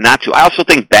tend not to. I also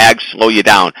think bags slow you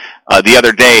down. The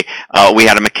other day, we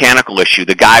had a mechanical issue.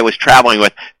 The guy I was traveling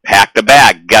with packed a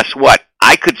bag. Guess what?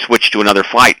 I could switch to another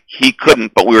flight. He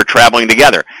couldn't, but we were traveling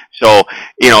together. So,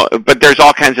 but there's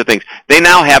all kinds of things. They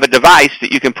now have a device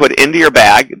that you can put into your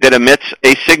bag that emits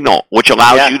a signal, which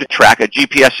allows you to track a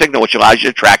GPS signal, which allows you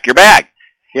to track your bag.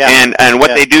 Yeah. And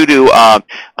what they do to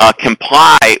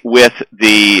comply with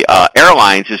the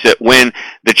airlines is that when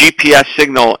the GPS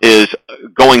signal is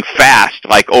going fast,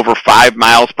 like over 5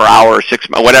 miles per hour or 6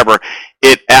 miles, whatever,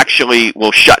 it actually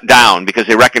will shut down because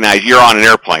they recognize you're on an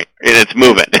airplane and it's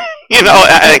moving.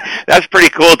 I think that's pretty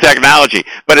cool technology.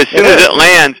 But as soon as it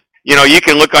lands, you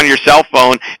can look on your cell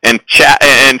phone and chat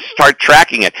and start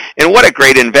tracking it. And what a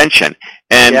great invention.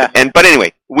 But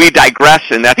anyway, we digress,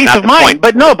 and that's not the point.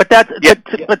 But no, but that's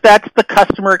the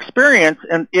customer experience,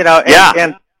 and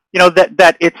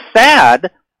that it's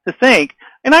sad to think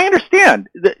And I understand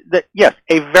that yes,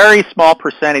 a very small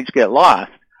percentage get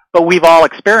lost, but we've all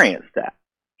experienced that.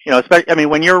 You know, especially, I mean,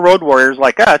 when you're road warriors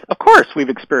like us, of course we've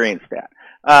experienced that.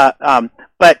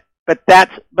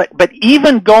 But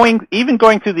even going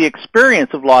through the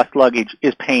experience of lost luggage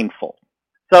is painful.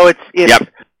 So it's yep.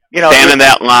 You know, standing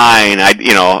that line,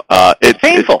 it's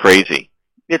painful. It's crazy.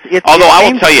 Although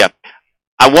I will tell you,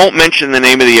 I won't mention the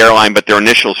name of the airline, but their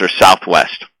initials are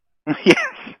Southwest. Yes.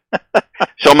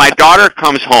 So my daughter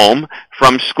comes home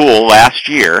from school last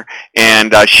year,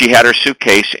 and she had her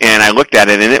suitcase, and I looked at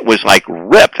it, and it was like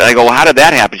ripped. And I go, well, how did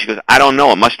that happen? She goes, I don't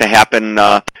know. It must have happened.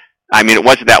 It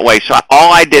wasn't that way. So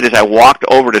all I did is I walked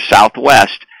over to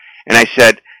Southwest, and I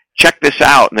said, check this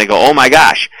out. And they go, oh, my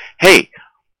gosh. Hey,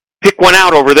 pick one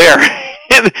out over there.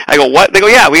 And I go, what? They go,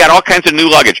 yeah, we got all kinds of new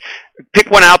luggage.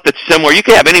 Pick one out that's similar. You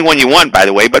can have any one you want, by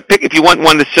the way, but if you want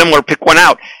one that's similar, pick one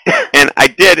out. And I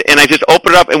did, and I just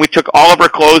opened it up, and we took all of her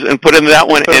clothes and put in that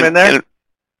one. Put them in there? And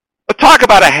talk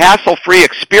about a hassle-free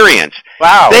experience.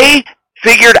 Wow. They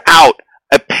figured out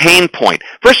a pain point.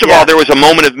 First of all, there was a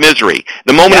moment of misery.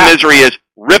 The moment of misery is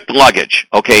ripped luggage,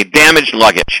 okay, damaged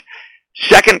luggage.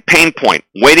 Second pain point,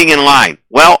 waiting in line.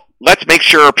 Well, let's make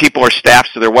sure people are staffed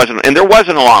so there wasn't a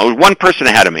long. It was one person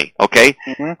ahead of me, okay?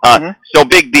 So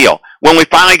big deal. When we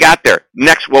finally got there,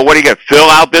 next, well, what do you got? Fill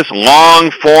out this long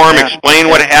form, explain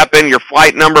what happened, your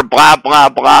flight number, blah, blah,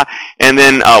 blah, and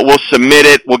then we'll submit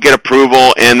it, we'll get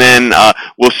approval, and then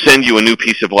we'll send you a new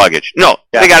piece of luggage. No,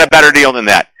 they got a better deal than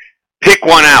that. Pick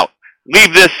one out.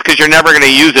 Leave this because you're never going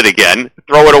to use it again.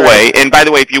 Throw it away. And by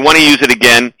the way, if you want to use it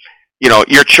again, you know,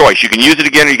 your choice. You can use it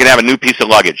again or you can have a new piece of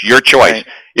luggage. Your choice. Right.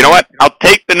 You know what? I'll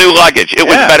take the new luggage. It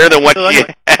was better than what she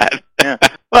had.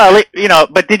 Well, you know,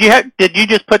 but did you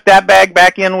just put that bag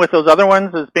back in with those other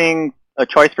ones as being a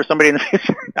choice for somebody in the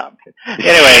future? No,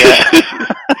 anyway.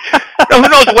 Who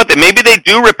knows what? Maybe they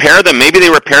do repair them. Maybe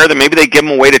they repair them. Maybe they give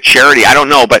them away to charity. I don't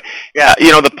know. But,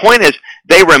 you know, the point is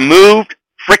they removed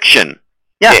friction.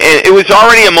 Yeah. It was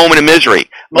already a moment of misery.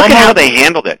 Look at how they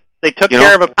handled it. They took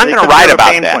care of a I'm going to write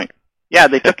about that. Point. Yeah,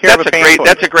 they took care of a pain point.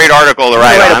 That's a great article to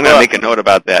write on. I'm going to make a note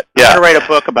about that. Yeah. I'm going to write a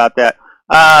book about that.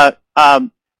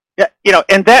 You know,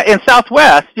 and that in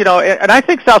Southwest, you know, and I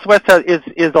think Southwest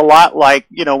is a lot like,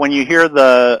 you know, when you hear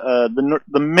the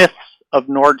myths of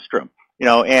Nordstrom, you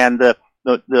know, and some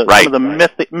of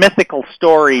the mythical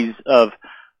stories of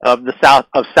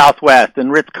Southwest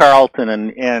and Ritz-Carlton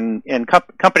and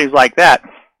companies like that.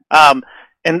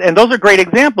 And those are great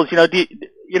examples. You know,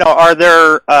 are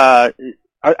there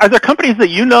companies that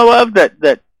you know of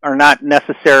that are not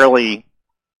necessarily,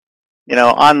 you know,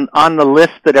 on the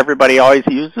list that everybody always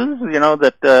uses? You know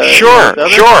that. Sure.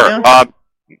 You know?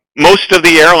 Most of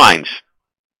the airlines.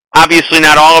 Obviously,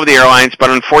 not all of the airlines, but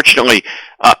unfortunately,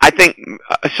 I think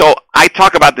so. I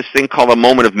talk about this thing called a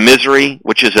moment of misery,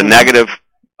 which is a negative.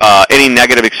 Any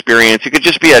negative experience. It could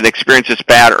just be an experience that's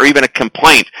bad, or even a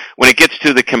complaint. When it gets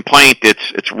to the complaint,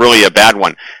 it's really a bad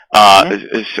one.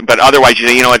 But otherwise,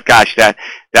 you know what? Gosh, that's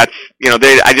you know,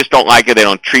 I just don't like it. They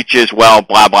don't treat you as well.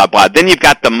 Blah blah blah. Then you've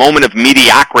got the moment of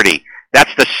mediocrity.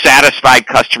 That's the satisfied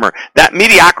customer. That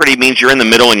mediocrity means you're in the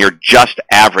middle and you're just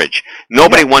average.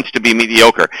 Nobody wants to be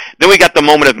mediocre. Then we got the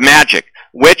moment of magic,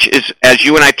 which is, as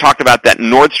you and I talked about that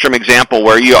Nordstrom example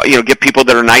where you get people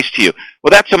that are nice to you.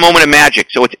 Well, that's a moment of magic.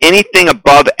 So it's anything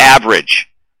above average,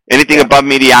 anything above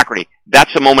mediocrity.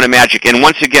 That's a moment of magic. And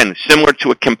once again, similar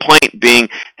to a complaint being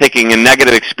taking a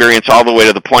negative experience all the way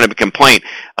to the point of a complaint,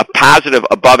 a positive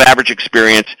above average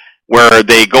experience where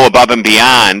they go above and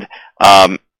beyond.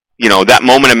 You know, that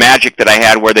moment of magic that I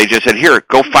had where they just said, here,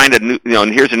 go find a new, you know,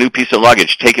 and here's a new piece of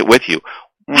luggage. Take it with you.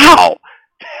 Wow.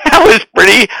 That was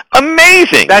pretty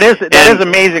amazing. That is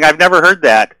amazing. I've never heard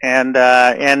that. And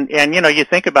you know, you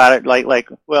think about it like,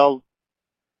 well,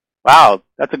 wow,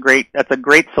 that's a great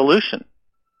solution.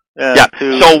 What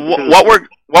we're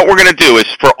going to do is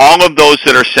for all of those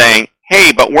that are saying,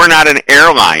 hey, but we're not an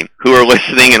airline who are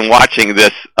listening and watching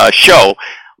this show,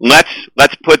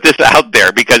 let's put this out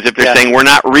there, because if they're saying we're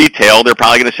not retail, they're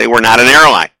probably going to say we're not an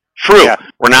airline. True,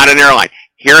 we're not an airline.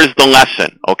 Here's the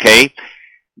lesson, okay?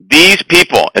 These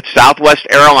people at Southwest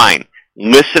Airline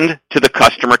listened to the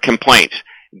customer complaints.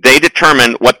 They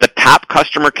determined what the top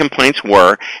customer complaints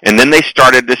were, and then they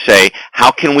started to say, how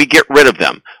can we get rid of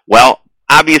them? Well,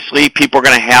 obviously, people are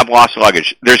going to have lost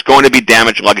luggage. There's going to be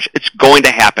damaged luggage. It's going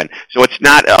to happen. So it's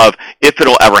not of if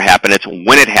it'll ever happen, it's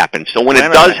when it happens. So when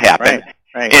it does happen,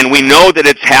 and we know that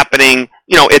it's happening,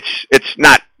 you know, it's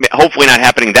not, hopefully not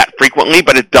happening that frequently,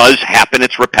 but it does happen.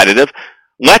 It's repetitive.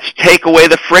 Let's take away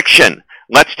the friction.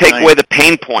 Let's take away the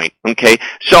pain point, okay?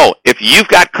 So if you've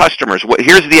got customers,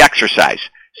 here's the exercise.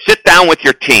 Sit down with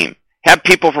your team Have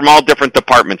people from all different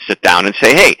departments sit down and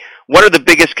say, hey, what are the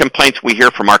biggest complaints we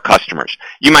hear from our customers?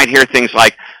 You might hear things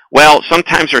like, well,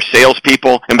 sometimes our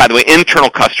salespeople, and by the way, internal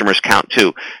customers count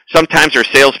too. Sometimes our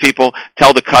salespeople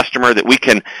tell the customer that we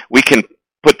can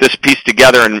put this piece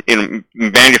together and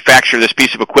manufacture this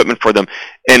piece of equipment for them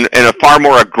in a far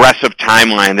more aggressive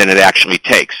timeline than it actually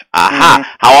takes. Aha!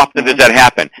 Mm-hmm. How often does that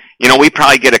happen? We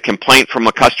probably get a complaint from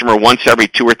a customer once every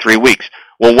 2 or 3 weeks.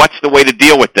 Well, what's the way to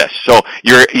deal with this? So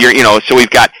so we've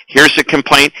got, here's the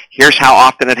complaint, here's how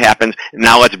often it happens, and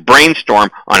now let's brainstorm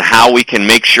on how we can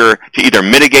make sure to either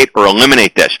mitigate or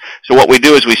eliminate this. So what we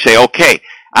do is we say, okay,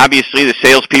 obviously the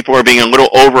salespeople are being a little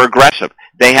over-aggressive.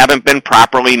 They haven't been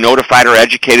properly notified or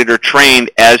educated or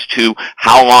trained as to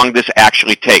how long this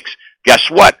actually takes. Guess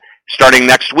what? Starting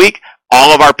next week,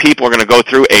 all of our people are going to go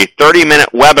through a 30-minute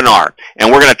webinar,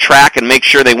 and we're going to track and make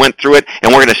sure they went through it,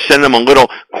 and we're going to send them a little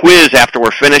quiz after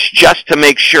we're finished just to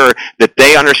make sure that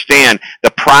they understand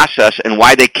the process and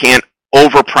why they can't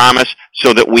overpromise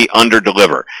so that we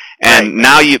underdeliver. And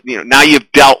now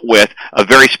you've dealt with a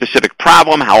very specific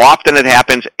problem, how often it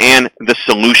happens, and the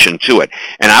solution to it.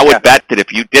 And I would bet that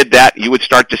if you did that, you would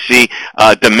start to see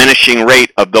a diminishing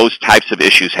rate of those types of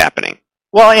issues happening.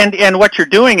 Well, and what you're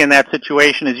doing in that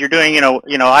situation is you're doing,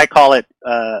 I call it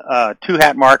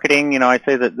two-hat marketing. I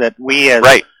say that we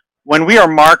as when we are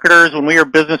marketers, when we are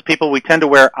business people, we tend to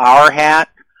wear our hat,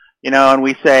 and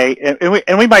we say,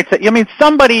 and we might say,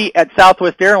 somebody at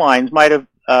Southwest Airlines might have,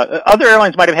 other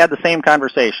airlines might have had the same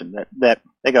conversation that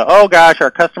they go, oh gosh,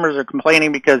 our customers are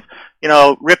complaining because,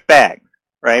 ripped bags,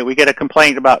 right? We get a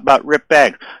complaint about ripped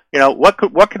bags.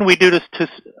 What can we do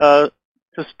to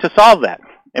solve that?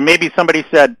 And maybe somebody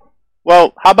said,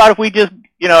 well, how about if we just,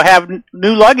 have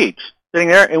new luggage sitting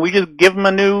there and we just give them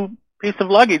a new piece of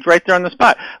luggage right there on the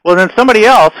spot? Well, then somebody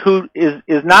else who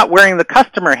is not wearing the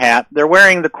customer hat, they're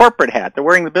wearing the corporate hat, they're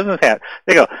wearing the business hat.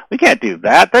 They go, we can't do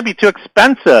that. That'd be too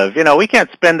expensive. We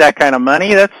can't spend that kind of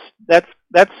money.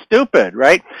 That's stupid,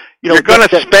 right? You're going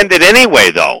to spend it anyway,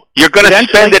 though. You're going to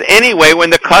spend it anyway when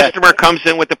the customer comes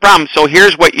in with the problem. So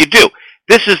here's what you do.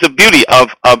 This is the beauty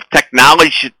of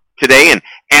technology today and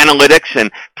analytics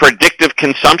and predictive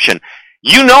consumption.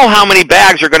 You know how many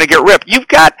bags are going to get ripped. You've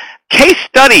got case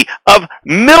study of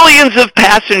millions of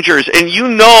passengers, and you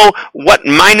know what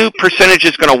minute percentage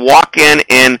is going to walk in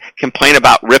and complain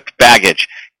about ripped baggage.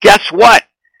 Guess what?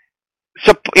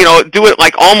 So, do it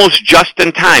like almost just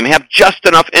in time. Have just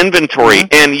enough inventory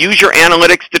and use your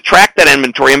analytics to track that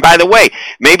inventory. And by the way,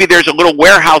 maybe there's a little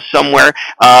warehouse somewhere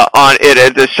at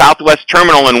the Southwest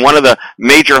Terminal in one of the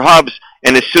major hubs,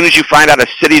 and as soon as you find out a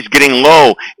city's getting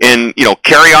low in,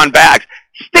 carry-on bags,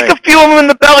 stick a few of them in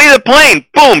the belly of the plane.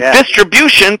 Boom,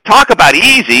 distribution. Talk about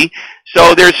easy.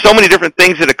 So there's so many different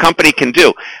things that a company can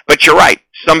do. But you're right.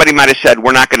 Somebody might have said,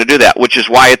 we're not going to do that, which is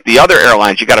why at the other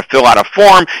airlines, you got to fill out a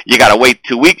form. You got to wait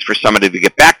 2 weeks for somebody to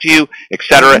get back to you, et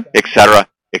cetera, et cetera,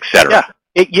 et cetera.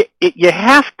 Yeah. You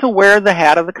have to wear the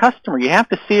hat of the customer. You have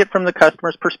to see it from the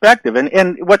customer's perspective.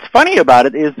 And what's funny about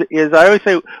it is I always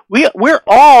say, we're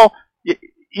all,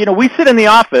 we sit in the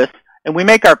office and we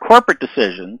make our corporate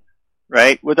decisions,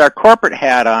 right, with our corporate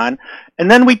hat on, and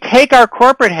then we take our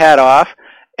corporate hat off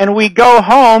and we go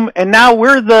home, and now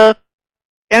we're the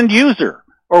end user,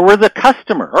 or we're the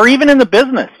customer, or even in the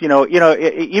business,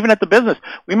 even at the business,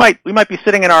 we might be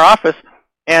sitting in our office,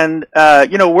 and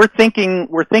we're thinking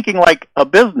like a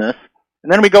business,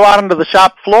 and then we go out onto the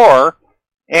shop floor,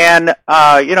 and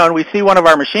and we see one of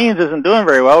our machines isn't doing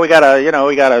very well. We got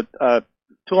a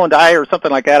tool and die or something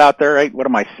like that out there, right? What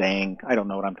am I saying? I don't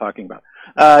know what I'm talking about.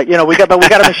 We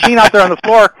got a machine out there on the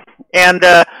floor, and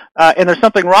there's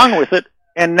something wrong with it,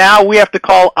 and now we have to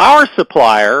call our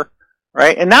supplier,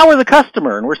 right? And now we're the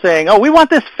customer, and we're saying, oh, we want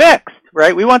this fixed,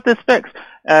 right? We want this fixed,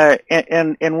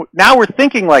 and now we're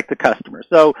thinking like the customer.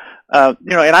 So, and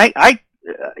I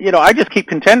just keep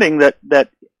contending that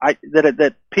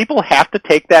people have to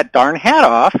take that darn hat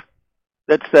off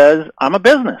that says I'm a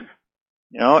business,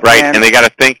 right? And they got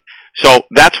to think. So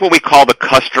that's what we call the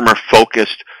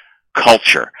customer-focused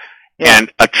culture. Yeah.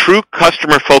 And a true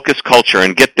customer-focused culture,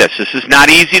 and get this is not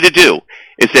easy to do,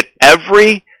 is that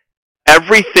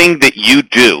everything that you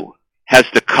do has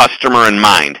the customer in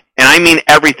mind. And I mean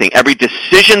everything. Every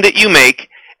decision that you make,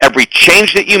 every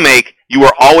change that you make, you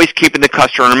are always keeping the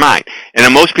customer in mind. And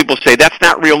then most people say, that's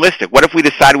not realistic. What if we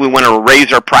decided we want to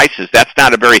raise our prices? That's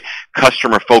not a very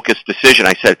customer-focused decision.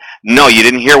 I said, no, you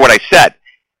didn't hear what I said.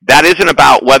 That isn't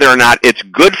about whether or not it's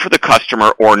good for the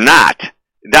customer or not.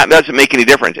 That doesn't make any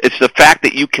difference. It's the fact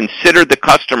that you considered the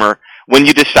customer when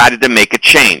you decided to make a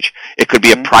change. It could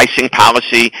be a pricing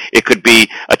policy. It could be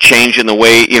a change in the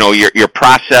way, your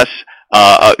process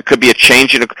It could be a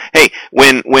change in hey,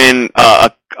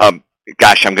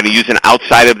 gosh, I'm going to use an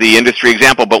outside of the industry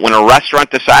example, but when a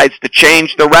restaurant decides to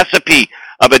change the recipe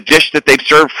of a dish that they've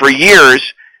served for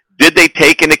years, did they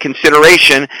take into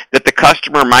consideration that the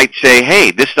customer might say,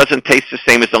 hey, this doesn't taste the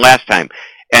same as the last time?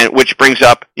 And which brings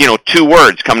up, two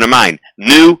words come to mind: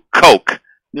 new Coke.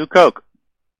 New Coke.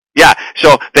 Yeah,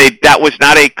 so that was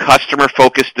not a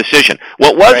customer-focused decision.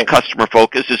 What was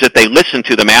customer-focused is that they listened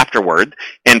to them afterward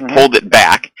and pulled it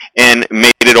back and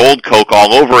made it old Coke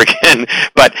all over again.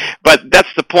 But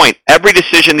that's the point. Every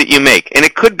decision that you make, and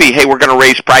it could be, hey, we're going to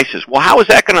raise prices. Well, how is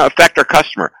that going to affect our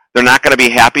customer? They're not going to be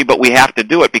happy, but we have to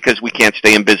do it because we can't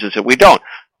stay in business if we don't.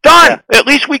 Done. Yeah. At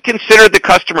least we considered the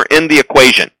customer in the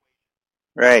equation.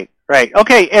 Right.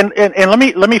 Okay, and let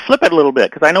me flip it a little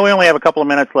bit, because I know we only have a couple of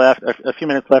minutes left, a few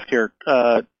minutes left here,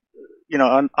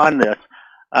 on this.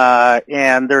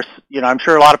 And there's, I'm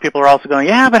sure a lot of people are also going,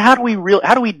 yeah, but how do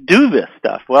we do this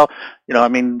stuff? Well,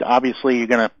 obviously you're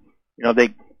gonna,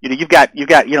 you've got,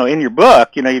 in your book,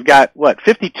 you've got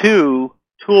 52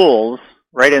 tools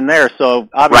right in there. So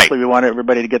obviously we want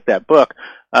everybody to get that book,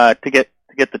 to get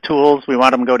the tools. We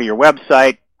want them to go to your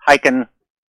website,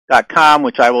 Hyken.com,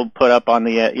 which I will put up on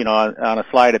the on a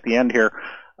slide at the end here.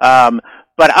 But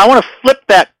I want to flip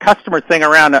that customer thing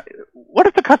around. What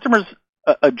if the customer's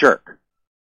a jerk?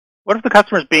 What if the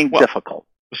customer's being difficult?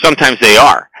 Sometimes they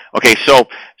are. Okay, so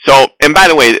and by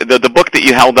the way, the book that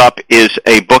you held up is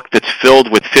a book that's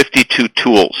filled with 52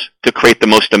 tools to create the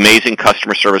most amazing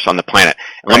customer service on the planet.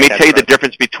 And let me tell you the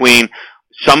difference between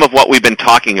some of what we've been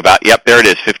talking about. Yep, there it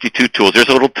is, 52 tools. There's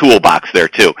a little toolbox there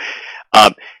too.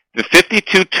 The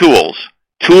 52 tools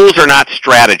are not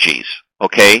strategies,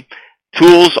 okay?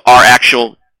 Tools are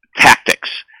actual tactics.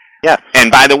 Yes.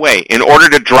 And by the way, in order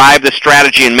to drive the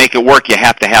strategy and make it work, you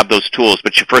have to have those tools,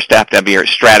 but you first have to have your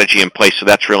strategy in place, so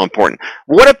that's real important.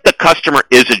 What if the customer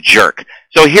is a jerk?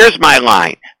 So here's my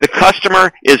line. The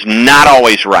customer is not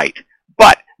always right,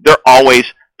 but they're always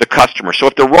the customer. So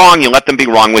if they're wrong, you let them be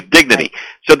wrong with dignity.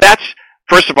 So that's,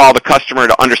 first of all, the customer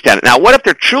to understand it. Now, what if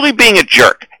they're truly being a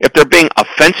jerk? If they're being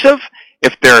offensive,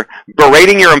 if they're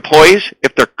berating your employees,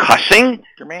 if they're cussing,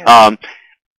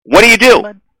 what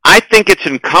do? I think it's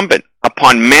incumbent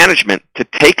upon management to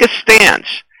take a stance,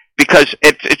 because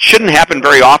it shouldn't happen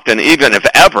very often, even if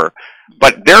ever,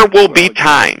 but there will be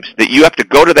times that you have to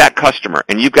go to that customer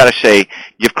and you've got to say,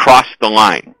 you've crossed the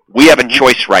line. We have a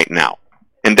choice right now,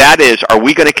 and that is, are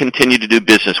we going to continue to do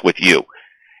business with you?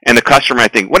 And the customer, I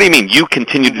think, what do you mean you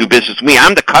continue to do business with me?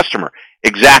 I'm the customer.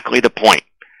 Exactly the point.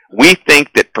 We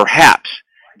think that perhaps,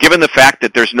 given the fact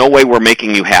that there's no way we're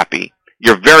making you happy,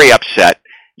 you're very upset,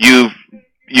 you've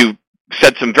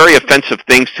said some very offensive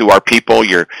things to our people,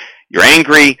 you're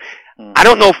angry, I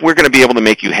don't know if we're going to be able to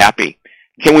make you happy.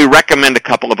 Can we recommend a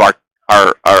couple of our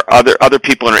other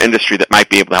people in our industry that might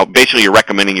be able to help? Basically, you're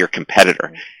recommending your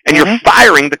competitor, and you're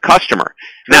firing the customer.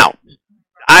 Now,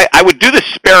 I would do this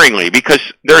sparingly, because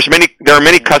there are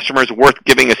many customers worth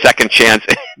giving a second chance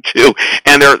to,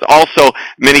 and there are also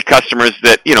many customers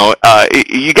that,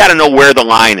 you got to know where the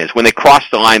line is. When they cross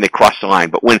the line, they cross the line.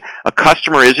 But when a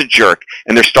customer is a jerk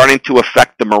and they're starting to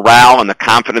affect the morale and the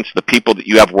confidence of the people that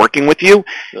you have working with you,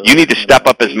 you need to step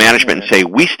up as management and say,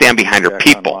 we stand behind our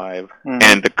people,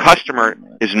 and the customer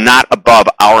is not above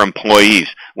our employees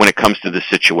when it comes to this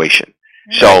situation.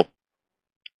 So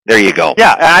there you go.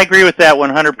 Yeah, I agree with that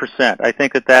 100%. I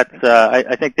think that's.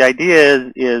 I think the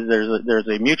idea is there's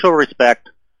a mutual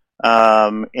respect,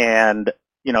 and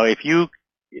if you,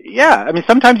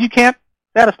 sometimes you can't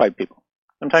satisfy people.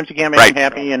 Sometimes you can't make them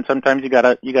happy, and sometimes you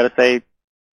gotta say,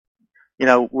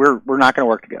 we're not going to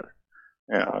work together,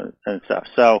 and stuff.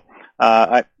 So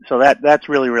that's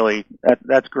really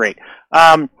that's great.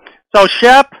 So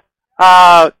Shep.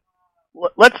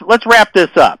 Let's wrap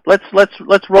this up. Let's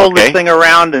roll this thing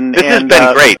around, and this has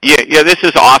been great. Yeah, this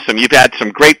is awesome. You've had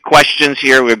some great questions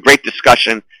here. We have great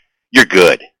discussion. You're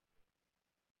good.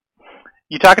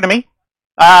 You talking to me?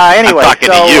 Anyway, I'm talking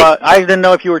to you. I didn't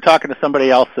know if you were talking to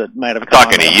somebody else that might have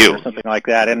talking to you or something like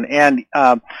that. And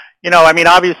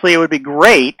obviously it would be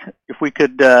great if we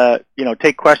could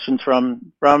take questions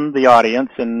from the audience,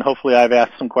 and hopefully I've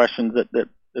asked some questions that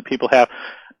people have.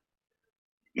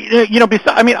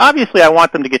 Obviously I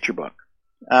want them to get your book,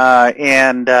 because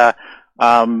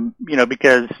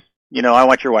I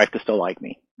want your wife to still like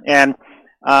me, and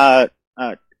but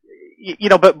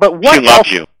what she loves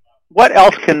you. What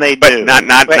else can they do? Not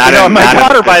my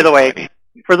daughter, by the way,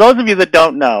 for those of you that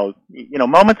don't know,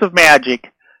 Moments of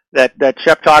Magic that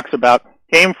Shep talks about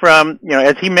came from,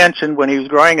 as he mentioned, when he was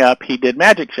growing up, he did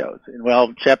magic shows,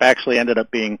 and Shep actually ended up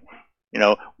being,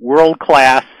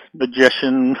 world-class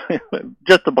magician,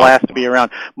 just a blast to be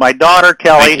around. My daughter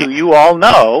Kelly, who you all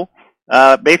know,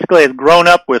 basically has grown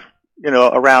up with,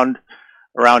 around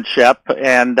Shep,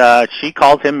 and she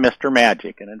calls him Mr.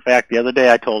 Magic. And in fact, the other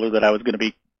day I told her that I was going to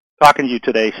be talking to you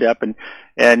today, Shep, and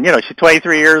she's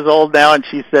 23 years old now, and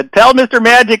she said, "Tell Mr.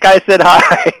 Magic I said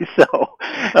hi." So,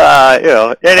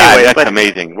 anyway, God, that's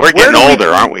amazing. We're getting older,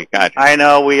 aren't we? God. I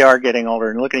know we are getting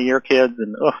older, and looking at your kids,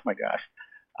 and oh my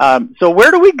gosh. So where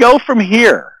do we go from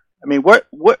here? I mean,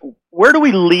 where do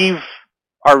we leave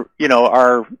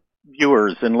our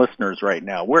viewers and listeners right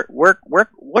now? What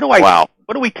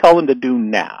do we tell them to do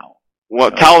now? Well,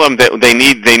 tell them that they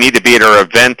need to be at our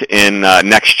event in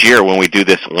next year when we do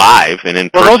this live and in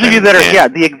person. Well, those of you that are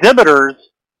the exhibitors,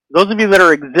 those of you that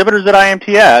are exhibitors at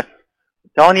IMTS,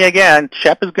 I'm telling you again,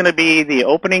 Shep is going to be the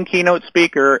opening keynote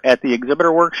speaker at the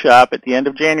exhibitor workshop at the end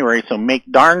of January. So make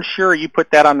darn sure you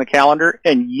put that on the calendar.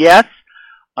 And yes,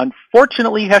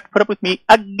 unfortunately, you have to put up with me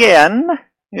again.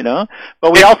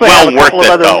 But we also have a couple of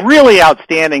other really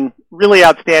outstanding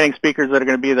speakers that are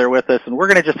going to be there with us, and we're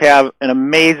going to just have an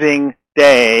amazing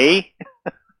day,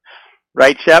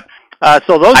 right, Shep? I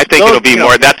think it'll be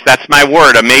more. That's my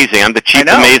word, amazing. I'm the chief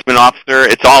amazement officer.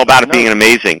 It's all about it being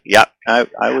amazing. Yep. I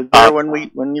was there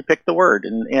when you picked the word,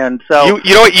 and so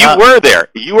you know what, you were there.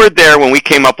 You were there when we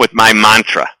came up with my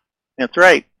mantra. That's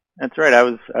right. I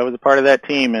was a part of that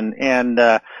team,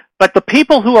 but the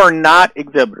people who are not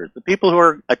exhibitors, the people who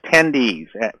are attendees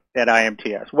at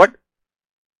IMTS, what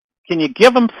can you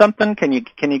give them something? Can you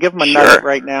give them a nugget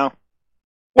right now?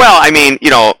 Well, I mean,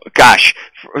 gosh,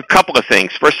 a couple of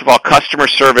things. First of all, customer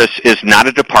service is not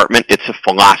a department. It's a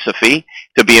philosophy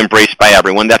to be embraced by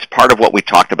everyone. That's part of what we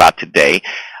talked about today.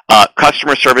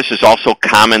 Customer service is also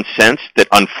common sense that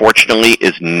unfortunately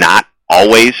is not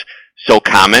always so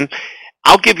common.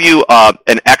 I'll give you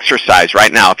an exercise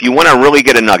right now. If you want to really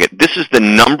get a nugget, this is the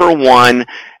number one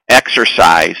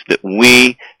exercise that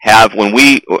we have when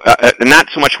we, not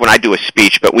so much when I do a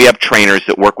speech, but we have trainers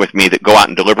that work with me that go out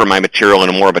and deliver my material in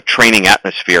a more of a training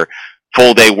atmosphere,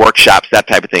 full day workshops, that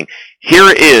type of thing.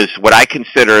 Here is what I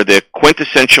consider the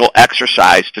quintessential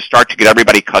exercise to start to get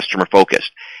everybody customer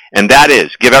focused. And that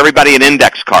is, give everybody an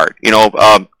index card.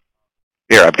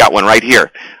 Here, I've got one right here.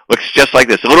 Looks just like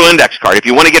this, a little index card. If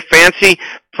you want to get fancy,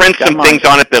 print some things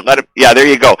on it that let it, yeah, there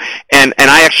you go. And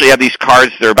I actually have these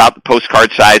cards, they're about the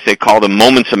postcard size, they call them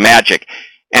Moments of Magic.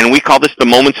 And we call this the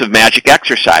Moments of Magic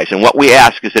exercise. And what we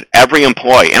ask is that every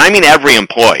employee, and I mean every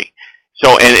employee,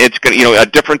 so, and it's going to, a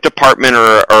different department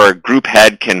or a group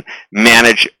head can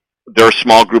manage their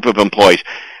small group of employees.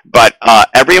 But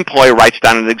every employee writes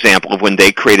down an example of when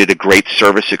they created a great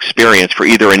service experience for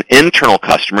either an internal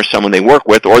customer, someone they work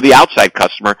with, or the outside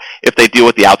customer if they deal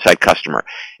with the outside customer.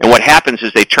 And what happens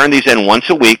is they turn these in once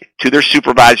a week to their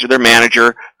supervisor, their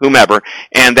manager, whomever,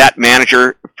 and that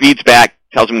manager feeds back,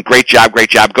 tells them great job,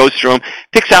 goes through them,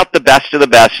 picks out the best of the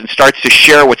best, and starts to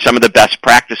share what some of the best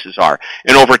practices are.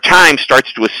 And over time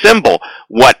starts to assemble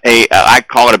what I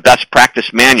call it a best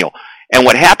practice manual. And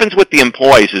what happens with the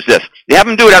employees is this. They have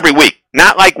them do it every week.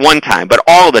 Not like one time, but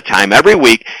all the time, every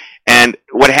week. And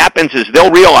what happens is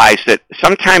they'll realize that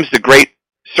sometimes the great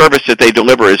service that they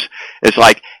deliver is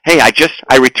like, hey,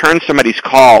 I returned somebody's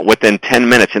call within 10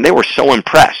 minutes, and they were so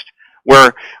impressed.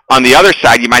 Where on the other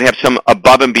side, you might have some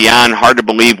above and beyond, hard to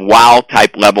believe, wow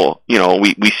type level.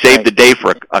 We saved the day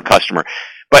for a customer.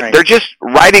 But they're just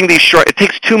writing these short, it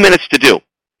takes 2 minutes to do.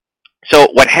 So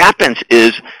what happens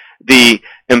is the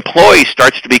employee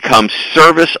starts to become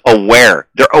service aware.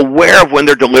 They're aware of when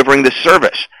they're delivering the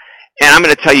service. And I'm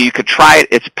going to tell you, you could try it.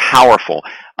 It's powerful.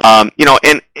 And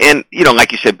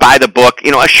like you said, buy the book.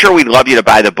 Sure, we'd love you to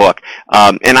buy the book.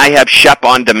 And I have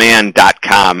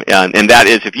shepondemand.com. And that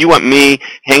is, if you want me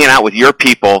hanging out with your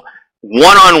people,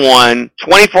 one-on-one,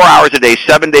 24 hours a day,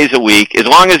 7 days a week, as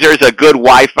long as there's a good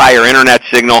Wi-Fi or internet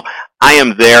signal, I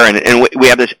am there. And we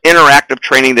have this interactive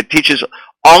training that teaches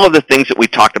all of the things that we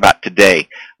talked about today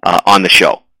on the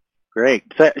show. Great.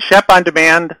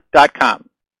 Shepondemand.com.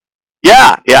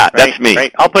 Yeah, that's me.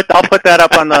 Great. I'll put that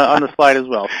up on the slide as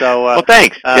well. So well,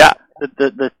 thanks. Yeah.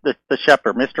 The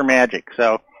Shepper, Mr. Magic.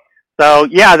 So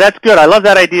yeah, that's good. I love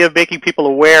that idea of making people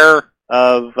aware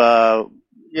of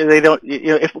they don't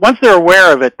if once they're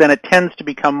aware of it, then it tends to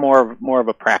become more of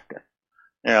a practice.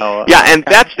 Yeah, and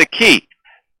that's the key.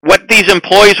 What these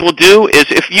employees will do is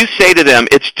if you say to them,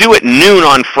 it's due at noon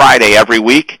on Friday every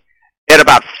week, at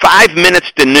about 5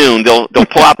 minutes to noon, they'll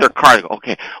pull out their card and go,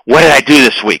 okay, what did I do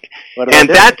this week? And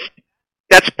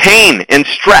that's pain and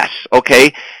stress,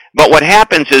 okay? But what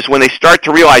happens is when they start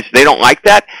to realize they don't like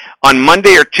that, on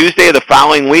Monday or Tuesday of the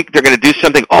following week, they're going to do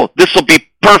something, oh, this will be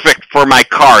perfect for my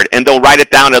card, and they'll write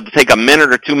it down. It'll take a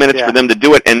minute or 2 minutes for them to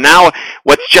do it. And now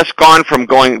what's just gone from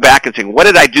going back and saying, what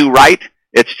did I do right?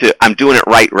 It's to, I'm doing it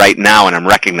right now, and I'm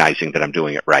recognizing that I'm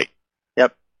doing it right.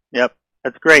 Yep.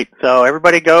 That's great. So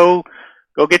everybody go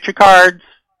get your cards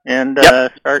and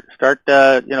start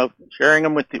sharing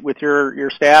them with your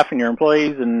staff and your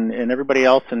employees and everybody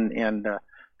else, and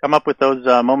come up with those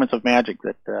moments of magic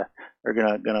that are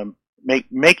gonna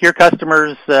make your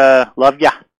customers love you,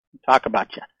 talk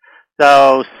about you.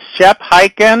 So Shep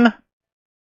Hyken,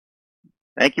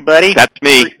 thank you, buddy. That's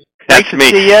me. That's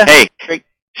me. See ya. Hey, great.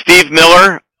 Steve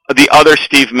Miller, the other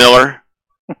Steve Miller.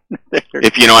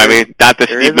 If you know what I mean, not the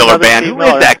Steve Miller Band. Who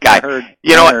is that guy?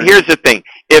 You know what? Here's the thing.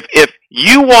 If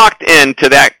you walked into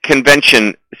that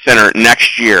convention center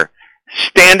next year,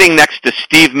 standing next to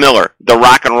Steve Miller, the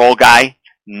rock and roll guy,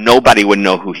 nobody would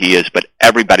know who he is, but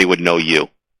everybody would know you.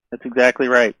 That's exactly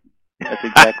right. That's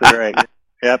exactly right.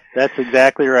 Yep, that's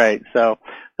exactly right. So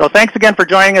thanks again for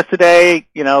joining us today.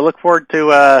 Look forward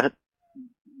to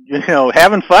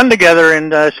having fun together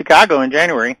in Chicago in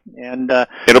January, and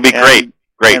it'll be great.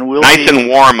 Great, and nice and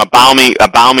warm. A balmy,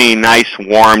 nice,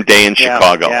 warm day in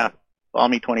Chicago. Yeah,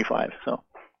 balmy 25. So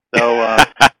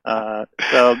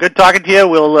good talking to you.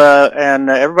 We'll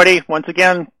and everybody, once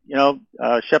again,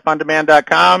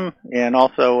 shepondemand.com, and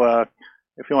also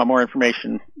if you want more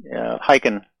information,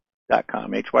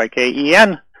 hyken.com,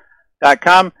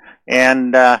 hyken.com,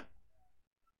 and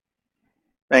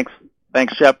thanks,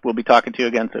 Shep. We'll be talking to you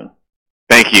again soon.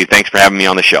 Thank you. Thanks for having me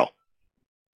on the show.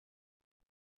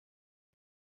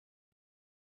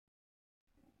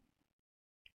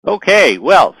 Okay,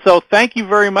 well, so thank you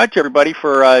very much, everybody,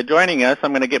 for joining us.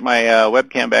 I'm going to get my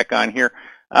webcam back on here,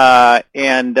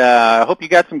 and I hope you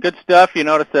got some good stuff. You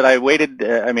noticed that I waited,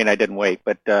 I didn't wait,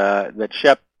 but that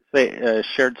Shep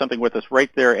shared something with us right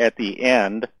there at the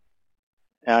end,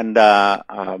 and that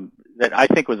I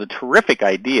think was a terrific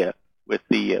idea with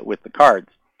the cards.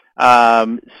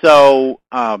 Now,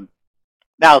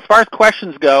 as far as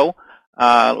questions go,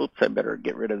 oops, I better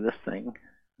get rid of this thing.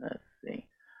 Let's see.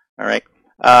 All right.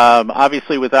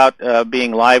 Obviously, without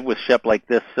being live with Shep like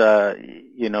this,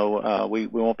 we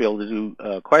won't be able to do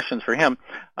questions for him.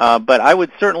 But I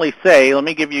would certainly say, let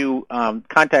me give you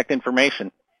contact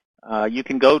information. You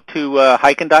can go to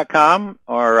hyken.com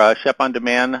or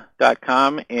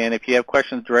shepondemand.com, and if you have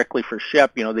questions directly for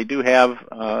Shep, they do have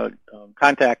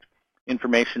contact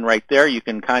information right there. You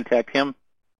can contact him,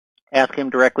 ask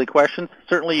him directly questions.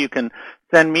 Certainly, you can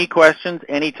send me questions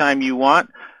anytime you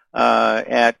want. Go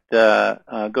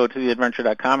to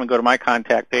theadventure.com and go to my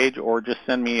contact page, or just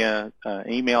send me an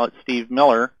email at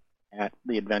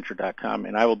stevemiller@theadventure.com,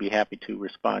 and I will be happy to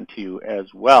respond to you as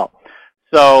well.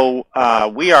 So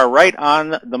we are right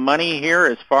on the money here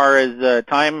as far as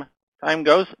time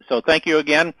goes. So thank you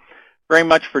again very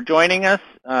much for joining us.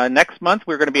 Next month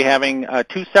we're going to be having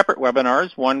two separate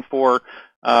webinars, one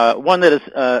that is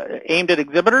aimed at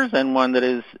exhibitors and one that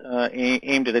is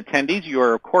aimed at attendees. You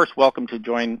are, of course, welcome to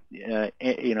join,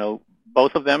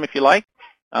 both of them if you like,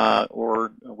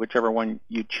 or whichever one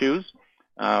you choose.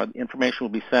 Information will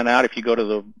be sent out. If you go to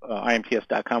the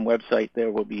imts.com website,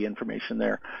 there will be information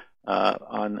there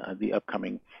on the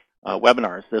upcoming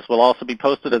webinars. This will also be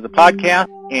posted as a podcast,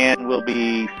 and we'll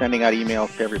be sending out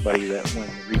emails to everybody that when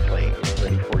the replay is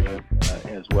ready for you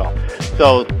as well.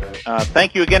 So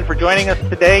thank you again for joining us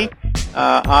today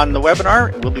on the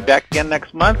webinar. We'll be back again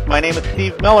next month. My name is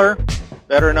Steve Miller,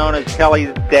 better known as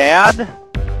Kelly's dad.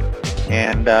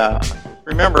 And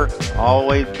remember,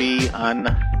 always be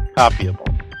uncopyable.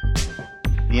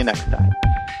 See you next time.